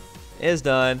Crustacean is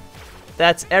done.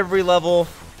 That's every level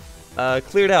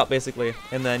cleared out, basically.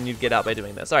 And then you'd get out by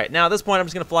doing this. Alright, now at this point, I'm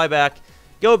just going to fly back.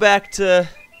 Go back to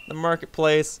the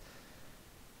marketplace.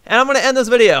 And I'm going to end this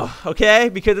video, okay?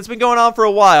 Because it's been going on for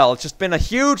a while. It's just been a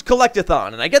huge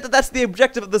collectathon. And I get that that's the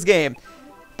objective of this game.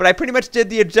 But I pretty much did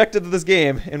the objective of this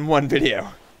game in one video.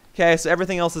 Okay, so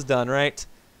everything else is done, right?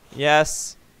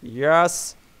 Yes.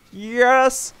 Yes.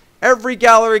 Yes. Every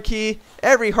gallery key,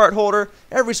 every heart holder,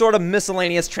 every sort of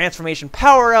miscellaneous transformation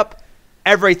power-up,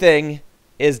 everything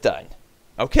is done.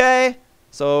 Okay?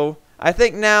 So I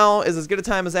think now is as good a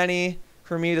time as any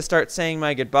for me to start saying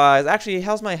my goodbyes. Actually,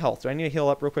 how's my health? Do I need to heal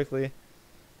up real quickly?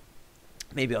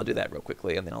 Maybe I'll do that real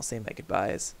quickly, and then I'll say my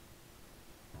goodbyes.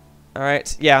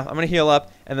 Alright, yeah, I'm going to heal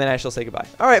up, and then I shall say goodbye.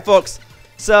 Alright, folks.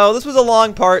 So, this was a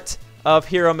long part of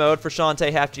Hero Mode for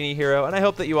Shantae Half-Genie Hero, and I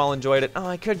hope that you all enjoyed it. Oh,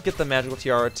 I could get the Magical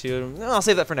Tiara, too. I'll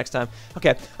save that for next time.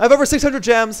 Okay, I have over 600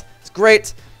 gems. It's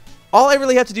great. All I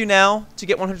really have to do now to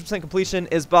get 100% completion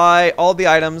is buy all the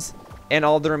items and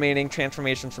all the remaining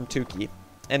transformations from Tuki.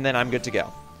 And then I'm good to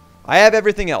go. I have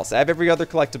everything else. I have every other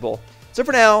collectible. So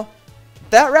for now,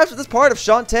 that wraps up this part of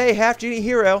Shantae Half-Genie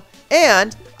Hero.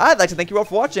 And I'd like to thank you all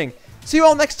for watching. See you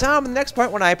all next time in the next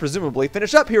part when I presumably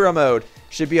finish up Hero Mode.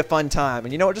 Should be a fun time.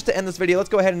 And you know what? Just to end this video, let's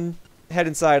go ahead and head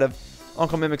inside of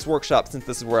Uncle Mimic's workshop, since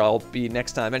this is where I'll be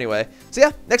next time anyway. So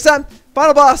yeah, next time,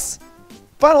 final boss,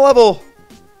 final level,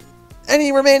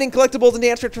 any remaining collectibles and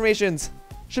dance transformations.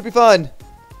 Should be fun.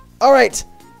 Alright.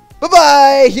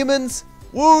 Bye-bye, humans.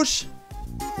 Whoosh!